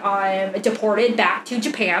getting deported back to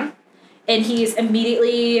Japan, and he's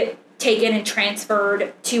immediately taken and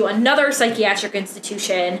transferred to another psychiatric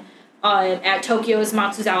institution at Tokyo's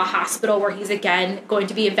Matsuzawa Hospital, where he's again going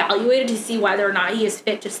to be evaluated to see whether or not he is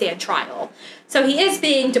fit to stand trial. So he is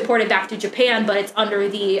being deported back to Japan, but it's under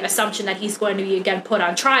the assumption that he's going to be again put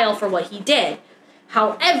on trial for what he did.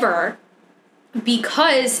 However,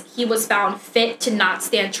 because he was found fit to not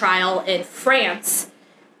stand trial in France,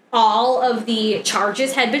 all of the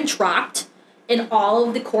charges had been dropped, and all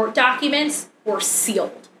of the court documents were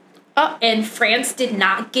sealed. And France did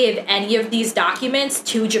not give any of these documents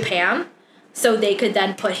to Japan, so they could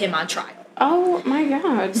then put him on trial. Oh, my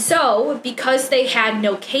God. So, because they had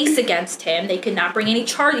no case against him, they could not bring any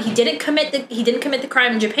charge. He didn't commit the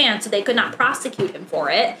crime in Japan, so they could not prosecute him for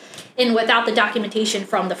it. And without the documentation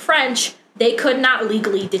from the French, they could not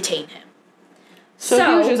legally detain him. So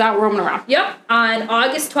he was just out roaming around. Yep. On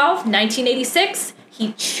August 12th, 1986,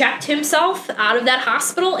 he checked himself out of that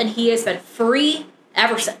hospital, and he has been free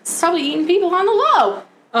ever since. Probably eating people on the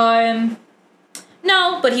low.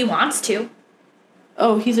 No, but he wants to.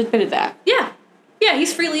 Oh, he's admitted that. Yeah. Yeah,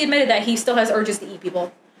 he's freely admitted that he still has urges to eat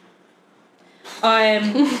people.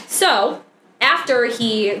 So, after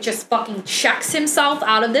he just fucking checks himself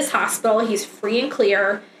out of this hospital, he's free and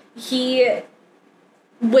clear. He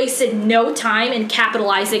wasted no time in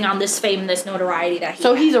capitalizing on this fame and this notoriety that he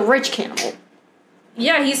So had. he's a rich cannibal.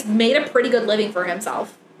 Yeah, he's made a pretty good living for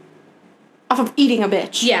himself. Off of eating a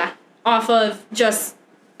bitch. Yeah, off of just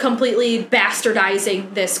completely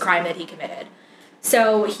bastardizing this crime that he committed.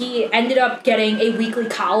 So he ended up getting a weekly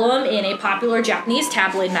column in a popular Japanese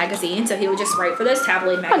tabloid magazine. So he would just write for this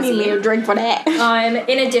tabloid magazine. I need me a drink for that.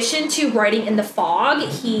 In addition to writing in The Fog,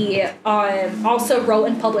 he also wrote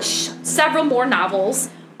and published several more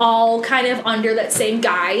novels, all kind of under that same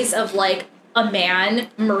guise of like a man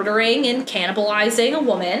murdering and cannibalizing a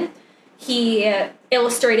woman. He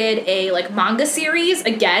illustrated a like manga series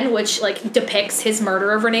again, which like depicts his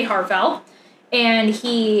murder of Renee Harvell. And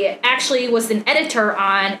he actually was an editor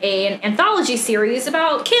on an anthology series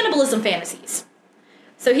about cannibalism fantasies.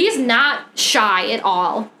 So he's not shy at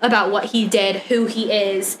all about what he did, who he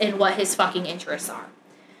is, and what his fucking interests are.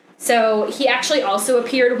 So he actually also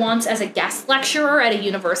appeared once as a guest lecturer at a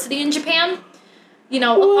university in Japan. You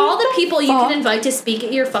know, of all the people you can invite to speak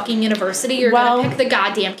at your fucking university, you're gonna pick the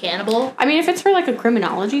goddamn cannibal. I mean, if it's for, like, a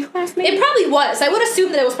criminology class, maybe? It probably was. I would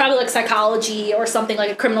assume that it was probably, like, psychology or something, like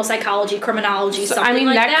a criminal psychology, criminology, something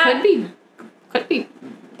like that. I mean, that could be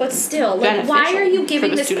But still, like, why are you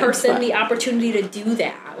giving this person the opportunity to do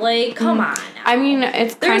that? Like, come on now. I mean,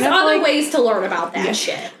 it's kind of There's other ways to learn about that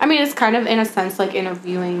shit. I mean, it's kind of, in a sense, like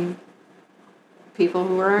interviewing people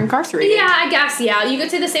who are incarcerated. Yeah, I guess, yeah. You could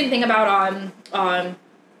say the same thing about,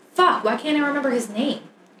 fuck, why can't I remember his name?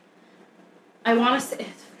 I want to say...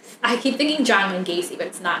 I keep thinking John Wayne Gacy, but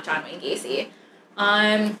it's not John Wayne Gacy.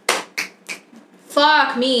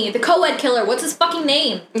 Fuck me. The co-ed killer. What's his fucking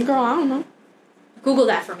name? Girl, I don't know. Google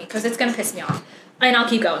that for me, because it's going to piss me off. And I'll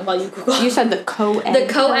keep going while you Google. You said the co-ed The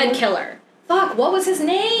co-ed killer. Fuck, what was his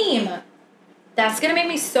name? That's going to make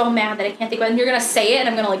me so mad that I can't think of it. And you're going to say it, and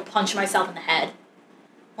I'm going to, like, punch myself in the head.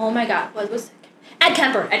 Oh my god. What was it? Ed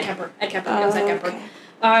Kemper. It was Ed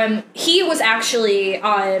Kemper. He was actually,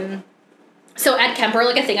 so Ed Kemper,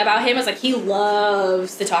 like, a thing about him is, like, he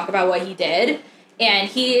loves to talk about what he did, and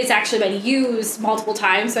he has actually been used multiple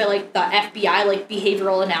times by, like, the FBI, like,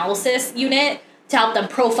 behavioral analysis unit to help them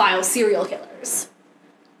profile serial killers.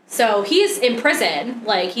 So he's in prison,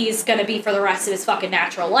 like, he's gonna be for the rest of his fucking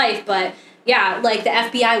natural life, but, yeah, like, the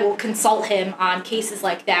FBI will consult him on cases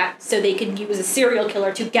like that so they can use a serial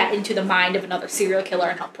killer to get into the mind of another serial killer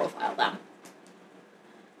and help profile them.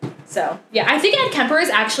 So, yeah, I think Ed Kemper has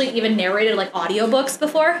actually even narrated, like, audiobooks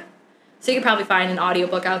before. So you could probably find an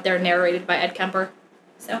audiobook out there narrated by Ed Kemper.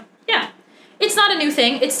 So, yeah. It's not a new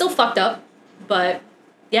thing. It's still fucked up. But,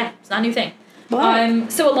 yeah, it's not a new thing.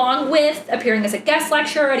 So along with appearing as a guest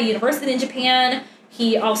lecturer at a university in Japan,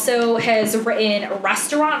 he also has written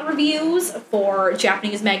restaurant reviews for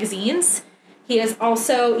Japanese magazines. He has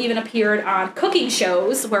also even appeared on cooking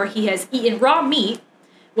shows where he has eaten raw meat,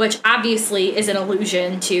 which obviously is an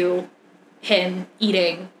allusion to him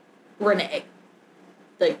eating Renee.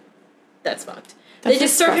 Like, that's fucked. They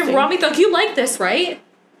just serve him raw meat, like, you like this, right?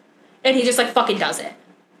 And he just, like, fucking does it.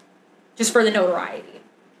 Just for the notoriety.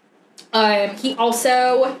 He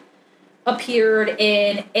also appeared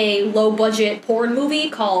in a low-budget porn movie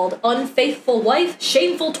called Unfaithful Wife,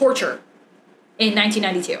 Shameful Torture in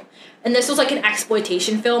 1992. And this was, like, an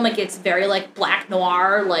exploitation film. Like, it's very, like, black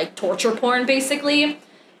noir, like, torture porn, basically.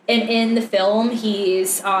 And in the film,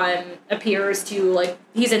 he's, appears to, like,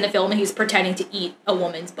 he's in the film and he's pretending to eat a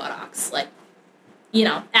woman's buttocks. Like, you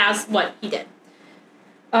know, as what he did.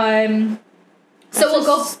 So we'll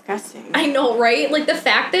go... disgusting. I know, right? Like, the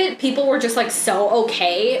fact that people were just, like, so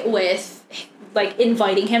okay with, like,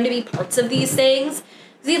 inviting him to be parts of these things.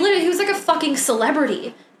 He was, like, a fucking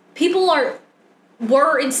celebrity. People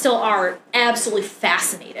were and still are absolutely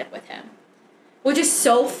fascinated with him. Which is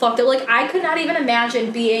so fucked up. Like, I could not even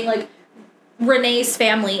imagine being, like, Renee's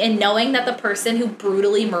family and knowing that the person who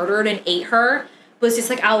brutally murdered and ate her was just,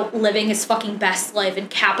 like, out living his fucking best life and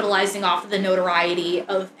capitalizing off of the notoriety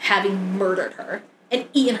of having murdered her and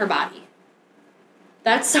eaten her body.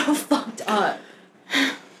 That's so fucked up.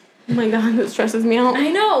 Oh my god, that stresses me out. I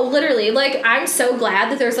know, literally. Like, I'm so glad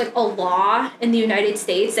that there's, like, a law in the United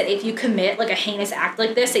States that if you commit, like, a heinous act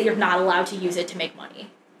like this, that you're not allowed to use it to make money.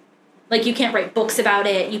 Like, you can't write books about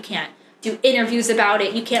it. You can't do interviews about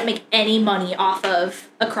it. You can't make any money off of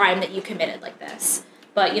a crime that you committed like this.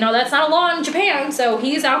 But, you know, that's not a law in Japan, so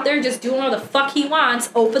he's out there just doing whatever the fuck he wants,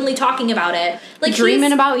 openly talking about it. Like,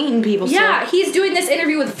 dreaming about eating people. Yeah, he's doing this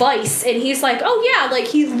interview with Vice, and he's like, oh yeah, like,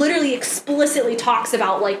 he literally explicitly talks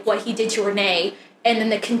about, like, what he did to Renee, and then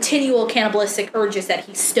the continual cannibalistic urges that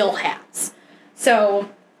he still has. So,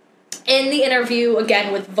 in the interview,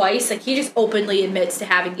 again, with Vice, like, he just openly admits to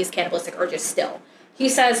having these cannibalistic urges still. He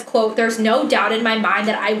says, quote, "There's no doubt in my mind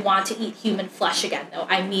that I want to eat human flesh again, though.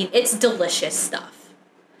 I mean, it's delicious stuff."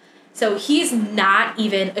 So he's not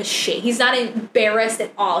even ashamed. He's not embarrassed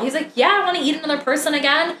at all. He's like, yeah, I want to eat another person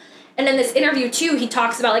again. And in this interview, too, he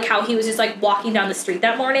talks about, like, how he was just, like, walking down the street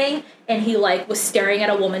that morning, and he, like, was staring at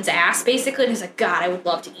a woman's ass, basically, and he's like, God, I would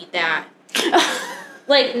love to eat that.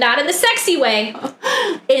 Like, not in the sexy way,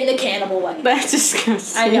 in the cannibal way. That's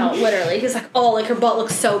disgusting. I know, literally. He's like, oh, like, her butt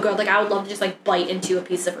looks so good. Like, I would love to just, like, bite into a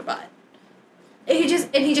piece of her butt. And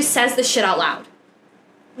he just says this shit out loud.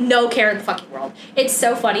 No care in the fucking world. It's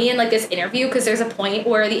so funny in, like, this interview, because there's a point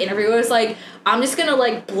where the interviewer is like, I'm just gonna,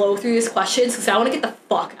 like, blow through these questions because I want to get the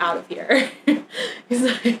fuck out of here. He's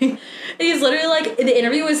literally like, the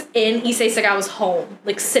interview was in Issei Sagawa's home,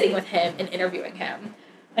 like, sitting with him and interviewing him.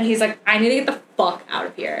 And he's like, I need to get the fuck out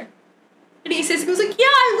of here. And Issei Sagawa's like, yeah,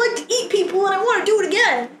 I like to eat people and I want to do it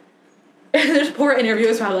again. And this poor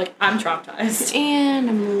interviewer's probably like, I'm traumatized. And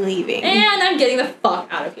I'm leaving. And I'm getting the fuck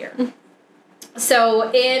out of here. So,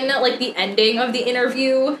 in, like, the ending of the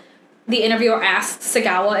interview, the interviewer asked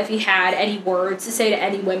Sagawa if he had any words to say to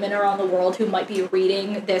any women around the world who might be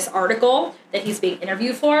reading this article that he's being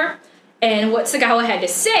interviewed for. And what Sagawa had to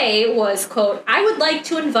say was, quote, "I would like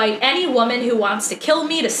to invite any woman who wants to kill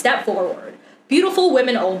me to step forward. Beautiful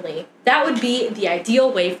women only. That would be the ideal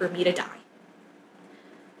way for me to die."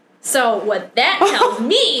 So, what that tells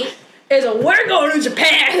me is that we're going to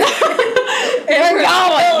Japan. And we're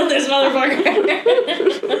killing this motherfucker.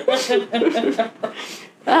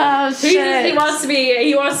 Oh, shit. He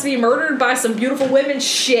wants to be murdered by some beautiful women.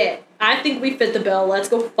 Shit. I think we fit the bill. Let's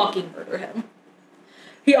go fucking murder him.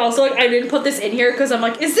 He also, like, I didn't put this in here because I'm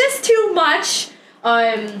like, is this too much?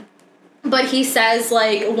 But he says,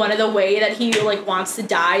 like, one of the way that he, like, wants to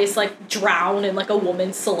die is, like, drown in, like, a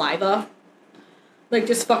woman's saliva. Like,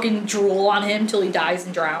 just fucking drool on him till he dies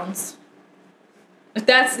and drowns.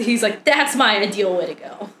 He's like, that's my ideal way to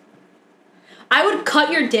go. I would cut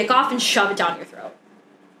your dick off and shove it down your throat.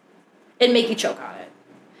 And make you choke on it.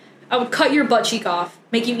 I would cut your butt cheek off,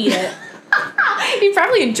 make you eat it. He'd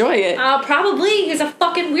probably enjoy it. Probably. He's a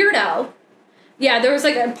fucking weirdo. Yeah, there was,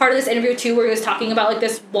 like, a part of this interview, too, where he was talking about, like,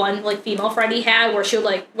 this one, like, female friend he had where she would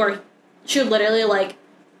literally, like,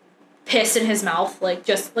 piss in his mouth. Like,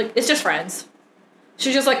 just, like, it's just friends.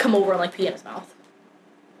 She'd just, like, come over and, like, pee in his mouth.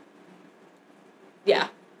 Yeah.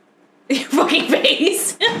 Your fucking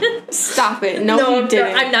face. Stop it. No, you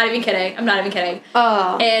didn't. I'm not even kidding.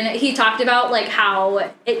 Oh. And he talked about, like,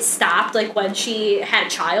 how it stopped, like, when she had a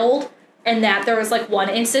child, and that there was, like, one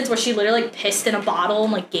instance where she literally, like, pissed in a bottle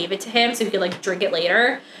and, like, gave it to him so he could, like, drink it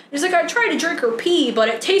later. He's like, I tried to drink her pee, but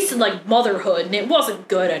it tasted like motherhood, and it wasn't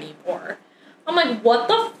good anymore. I'm like, what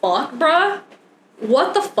the fuck, bruh?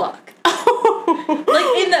 What the fuck?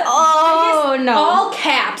 Like, in the no. all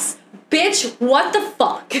caps, bitch, what the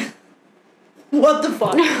fuck? What the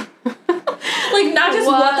fuck? Like, not just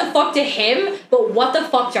what the fuck to him, but what the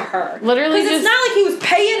fuck to her. Literally, because it's not like he was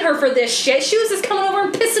paying her for this shit. She was just coming over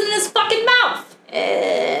and pissing in his fucking mouth.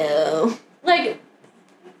 Ew. Like,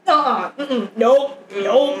 nope.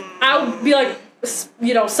 I would be like,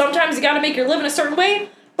 you know, sometimes you gotta make your living a certain way,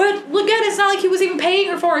 but look at it, it's not like he was even paying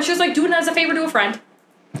her for it. She was like doing it as a favor to a friend.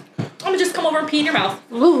 I'm gonna just come over and pee in your mouth.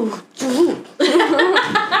 Ooh.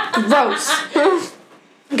 Gross.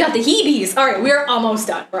 Got the heebies. All right, we're almost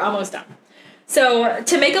done. So,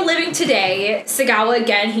 to make a living today, Sagawa,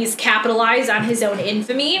 again, he's capitalized on his own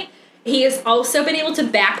infamy. He has also been able to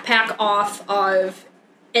backpack off of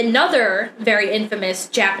another very infamous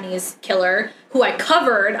Japanese killer who I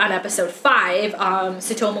covered on episode 5,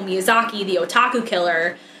 Tsutomu Miyazaki, the otaku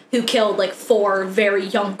killer, who killed, like, 4 very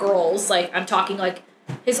young girls. Like, I'm talking, like,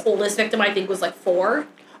 his oldest victim, I think, was, like, 4.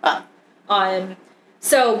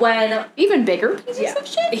 So when... Even bigger pieces of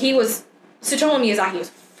shit? Tsutomu Miyazaki was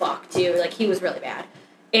fucked, dude. Like, he was really bad.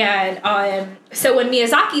 And, so when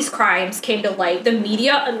Miyazaki's crimes came to light, the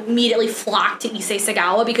media immediately flocked to Issei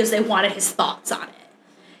Sagawa because they wanted his thoughts on it.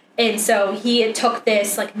 And so he took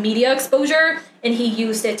this, like, media exposure, and he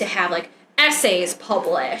used it to have, like, essays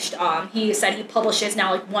published. He said he publishes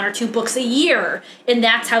now like 1 or 2 books a year, and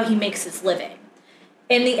that's how he makes his living.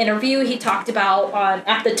 In the interview, he talked about,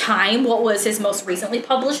 at the time, what was his most recently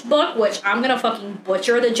published book, which I'm going to fucking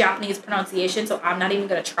butcher the Japanese pronunciation, so I'm not even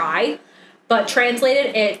going to try. But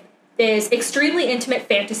translated, it is Extremely Intimate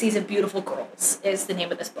Fantasies of Beautiful Girls, is the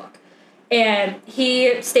name of this book. And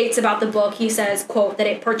he states about the book, he says, quote, that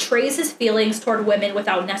it portrays his feelings toward women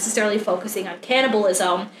without necessarily focusing on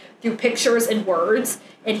cannibalism through pictures and words,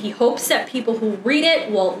 and he hopes that people who read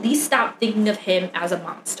it will at least stop thinking of him as a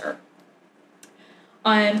monster.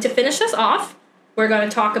 To finish this off, we're going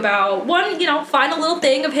to talk about one, final little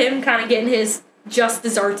thing of him kind of getting his just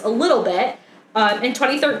desserts a little bit. In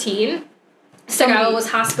 2013, Sagawa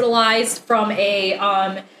was hospitalized from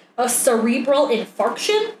a cerebral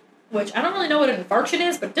infarction, which I don't really know what an infarction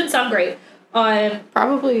is, but it didn't sound great.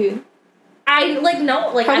 Probably.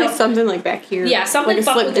 Probably something like back here. Yeah, something like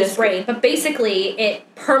fucked with his brain. But basically,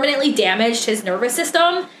 it permanently damaged his nervous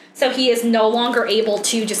system, so he is no longer able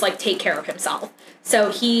to just, take care of himself.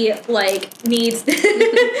 So he, needs...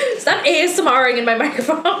 Stop ASMRing in my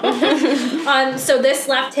microphone. So this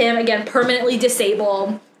left him, again, permanently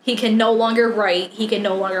disabled. He can no longer write. He can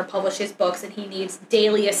no longer publish his books, and he needs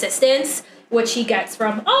daily assistance, which he gets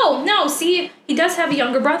from, he does have a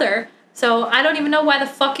younger brother. So I don't even know why the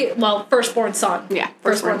fuck firstborn son. Yeah,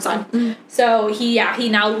 firstborn son. Mm-hmm. So he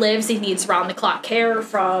now lives. He needs round-the-clock care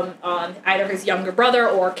from either his younger brother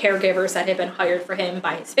or caregivers that have been hired for him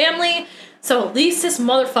by his family. So at least this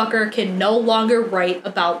motherfucker can no longer write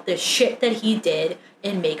about the shit that he did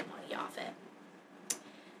and make money off it.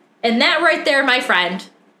 And that right there, my friend,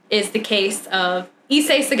 is the case of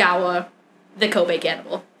Issei Sagawa, the Kobe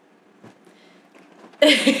Cannibal.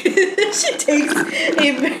 She takes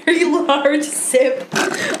a very large sip of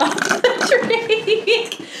the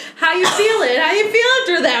drink. How you feeling? How you feel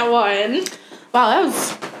after that one? Wow, that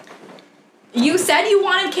was... You said you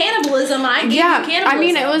wanted cannibalism, and I gave you cannibalism. I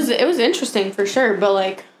mean, it was interesting for sure,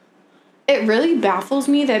 but, it really baffles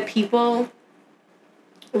me that people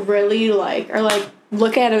really,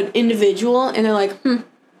 look at an individual, and they're like,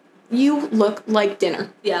 you look like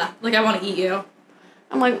dinner. Yeah, I want to eat you.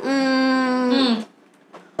 I'm like,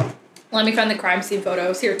 Let me find the crime scene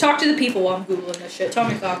photos. Here, talk to the people while I'm Googling this shit. Tell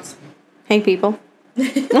me your thoughts. Hey, people. Come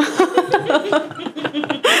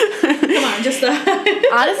on, just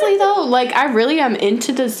honestly, though, I really am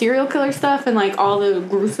into the serial killer stuff and, all the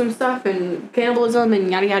gruesome stuff and cannibalism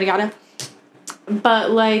and yada, yada, yada. But,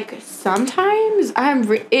 sometimes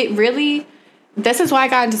this is why I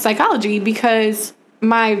got into psychology, because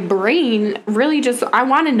my brain really I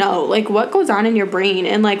want to know, what goes on in your brain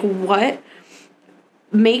and, what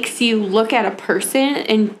makes you look at a person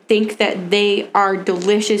and think that they are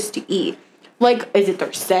delicious to eat. Is it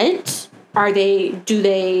their scent? Do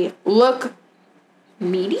they look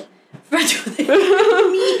meaty?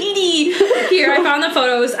 Meaty. Here, I found the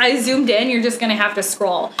photos. I zoomed in. You're just going to have to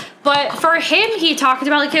scroll. But for him, he talked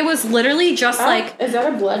about, it was literally just, Is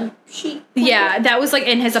that a blood sheet? Yeah, that was,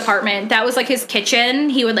 in his apartment. That was, his kitchen.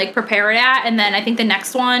 He would, prepare it at. And then I think the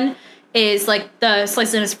next one is the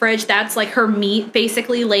slices in his fridge. That's her meat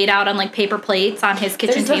basically laid out on paper plates on his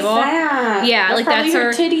kitchen table. Fat. Yeah, that's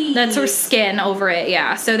her titties. That's her skin over it.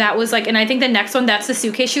 Yeah, so that was and I think the next one, that's the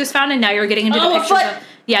suitcase she was found, and now you're getting into the pictures.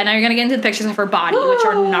 Now you're gonna get into the pictures of her body, which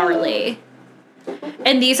are gnarly.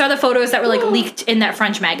 And these are the photos that were leaked in that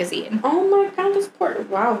French magazine. Oh my god, this poor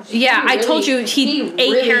I told you he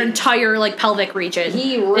ate her entire pelvic region.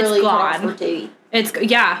 He really it's gone. Her titty. It's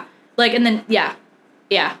and then yeah.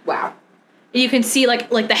 Wow. You can see,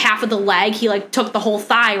 the half of the leg, he, took the whole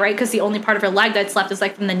thigh, right? Because the only part of her leg that's left is,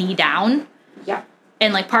 from the knee down. Yeah.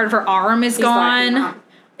 And, part of her arm is gone.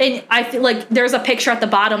 And I feel there's a picture at the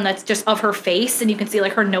bottom that's just of her face, and you can see,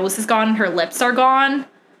 her nose is gone and her lips are gone.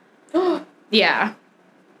 Yeah.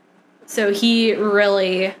 So he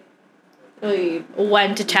really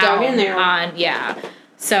went to town dug in there.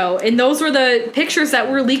 So, and those were the pictures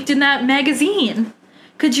that were leaked in that magazine.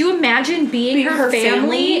 Could you imagine being her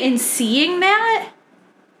family and seeing that?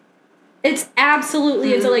 It's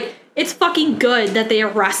absolutely it's fucking good that they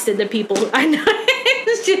arrested the people. I know.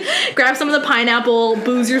 Grab some of the pineapple,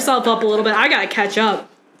 booze yourself up a little bit. I gotta catch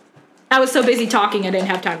up. I was so busy talking, I didn't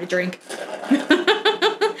have time to drink.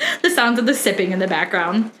 The sounds of the sipping in the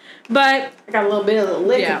background, but I got a little bit of the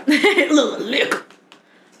liquor. Yeah, a little liquor.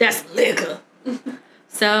 That's liquor.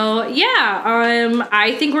 So,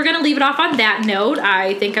 I think we're going to leave it off on that note.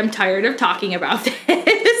 I think I'm tired of talking about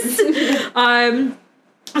this.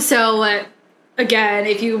 Again,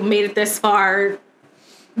 if you made it this far,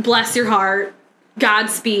 bless your heart,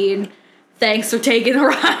 Godspeed. thanks for taking a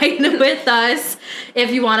ride with us.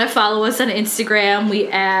 If you want to follow us on Instagram,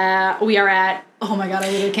 we are at, oh my God,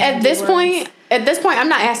 I really can't. At this point, I'm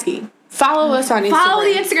not asking. Follow us on Instagram. Follow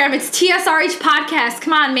the Instagram. It's TSRH Podcast.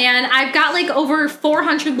 Come on, man. I've got like over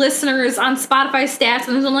 400 listeners on Spotify stats,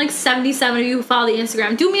 and there's only like 77 of you who follow the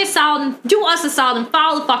Instagram. Do me a solid and do us a solid and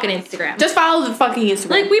follow the fucking Instagram. Just follow the fucking Instagram.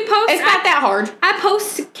 Like, we post. It's not that hard. I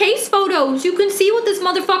post case photos. You can see what this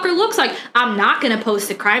motherfucker looks like. I'm not gonna post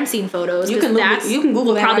the crime scene photos. You can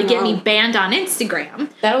Google that. Probably get me banned on Instagram.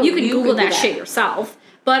 You can Google that shit yourself.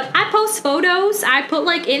 But I post photos. I put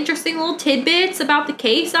like interesting little tidbits about the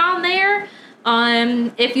case on there.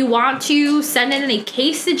 If you want to send in any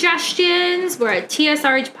case suggestions, we're at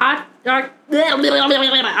TSRH Pod. I'm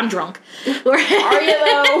drunk. Are you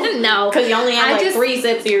though? No, because you only have 3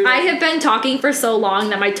 sips here. I have been talking for so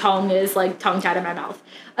long that my tongue is like tongue-tied in my mouth.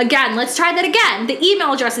 Again, let's try that again. The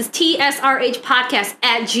email address is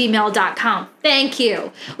tsrhpodcast@gmail.com. Thank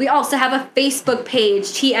you. We also have a Facebook page,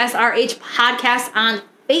 TSRH Podcast on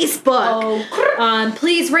Facebook. Oh.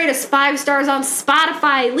 Please rate us 5 stars on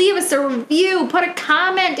Spotify. Leave us a review. Put a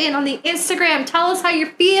comment in on the Instagram. Tell us how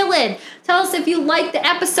you're feeling. Tell us if you like the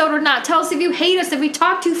episode or not. Tell us if you hate us, if we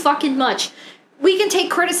talk too fucking much. We can take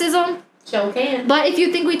criticism. Sure can. But if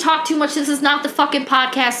you think we talk too much, this is not the fucking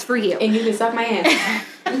podcast for you. And you can suck my ass.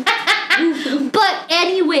 But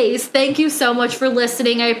anyways, thank you so much for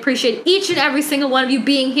listening. I appreciate each and every single one of you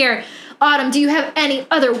being here. Autumn, do you have any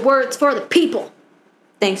other words for the people?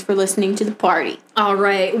 Thanks for listening to the party. All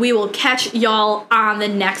right. We will catch y'all on the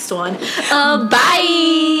next one. Bye.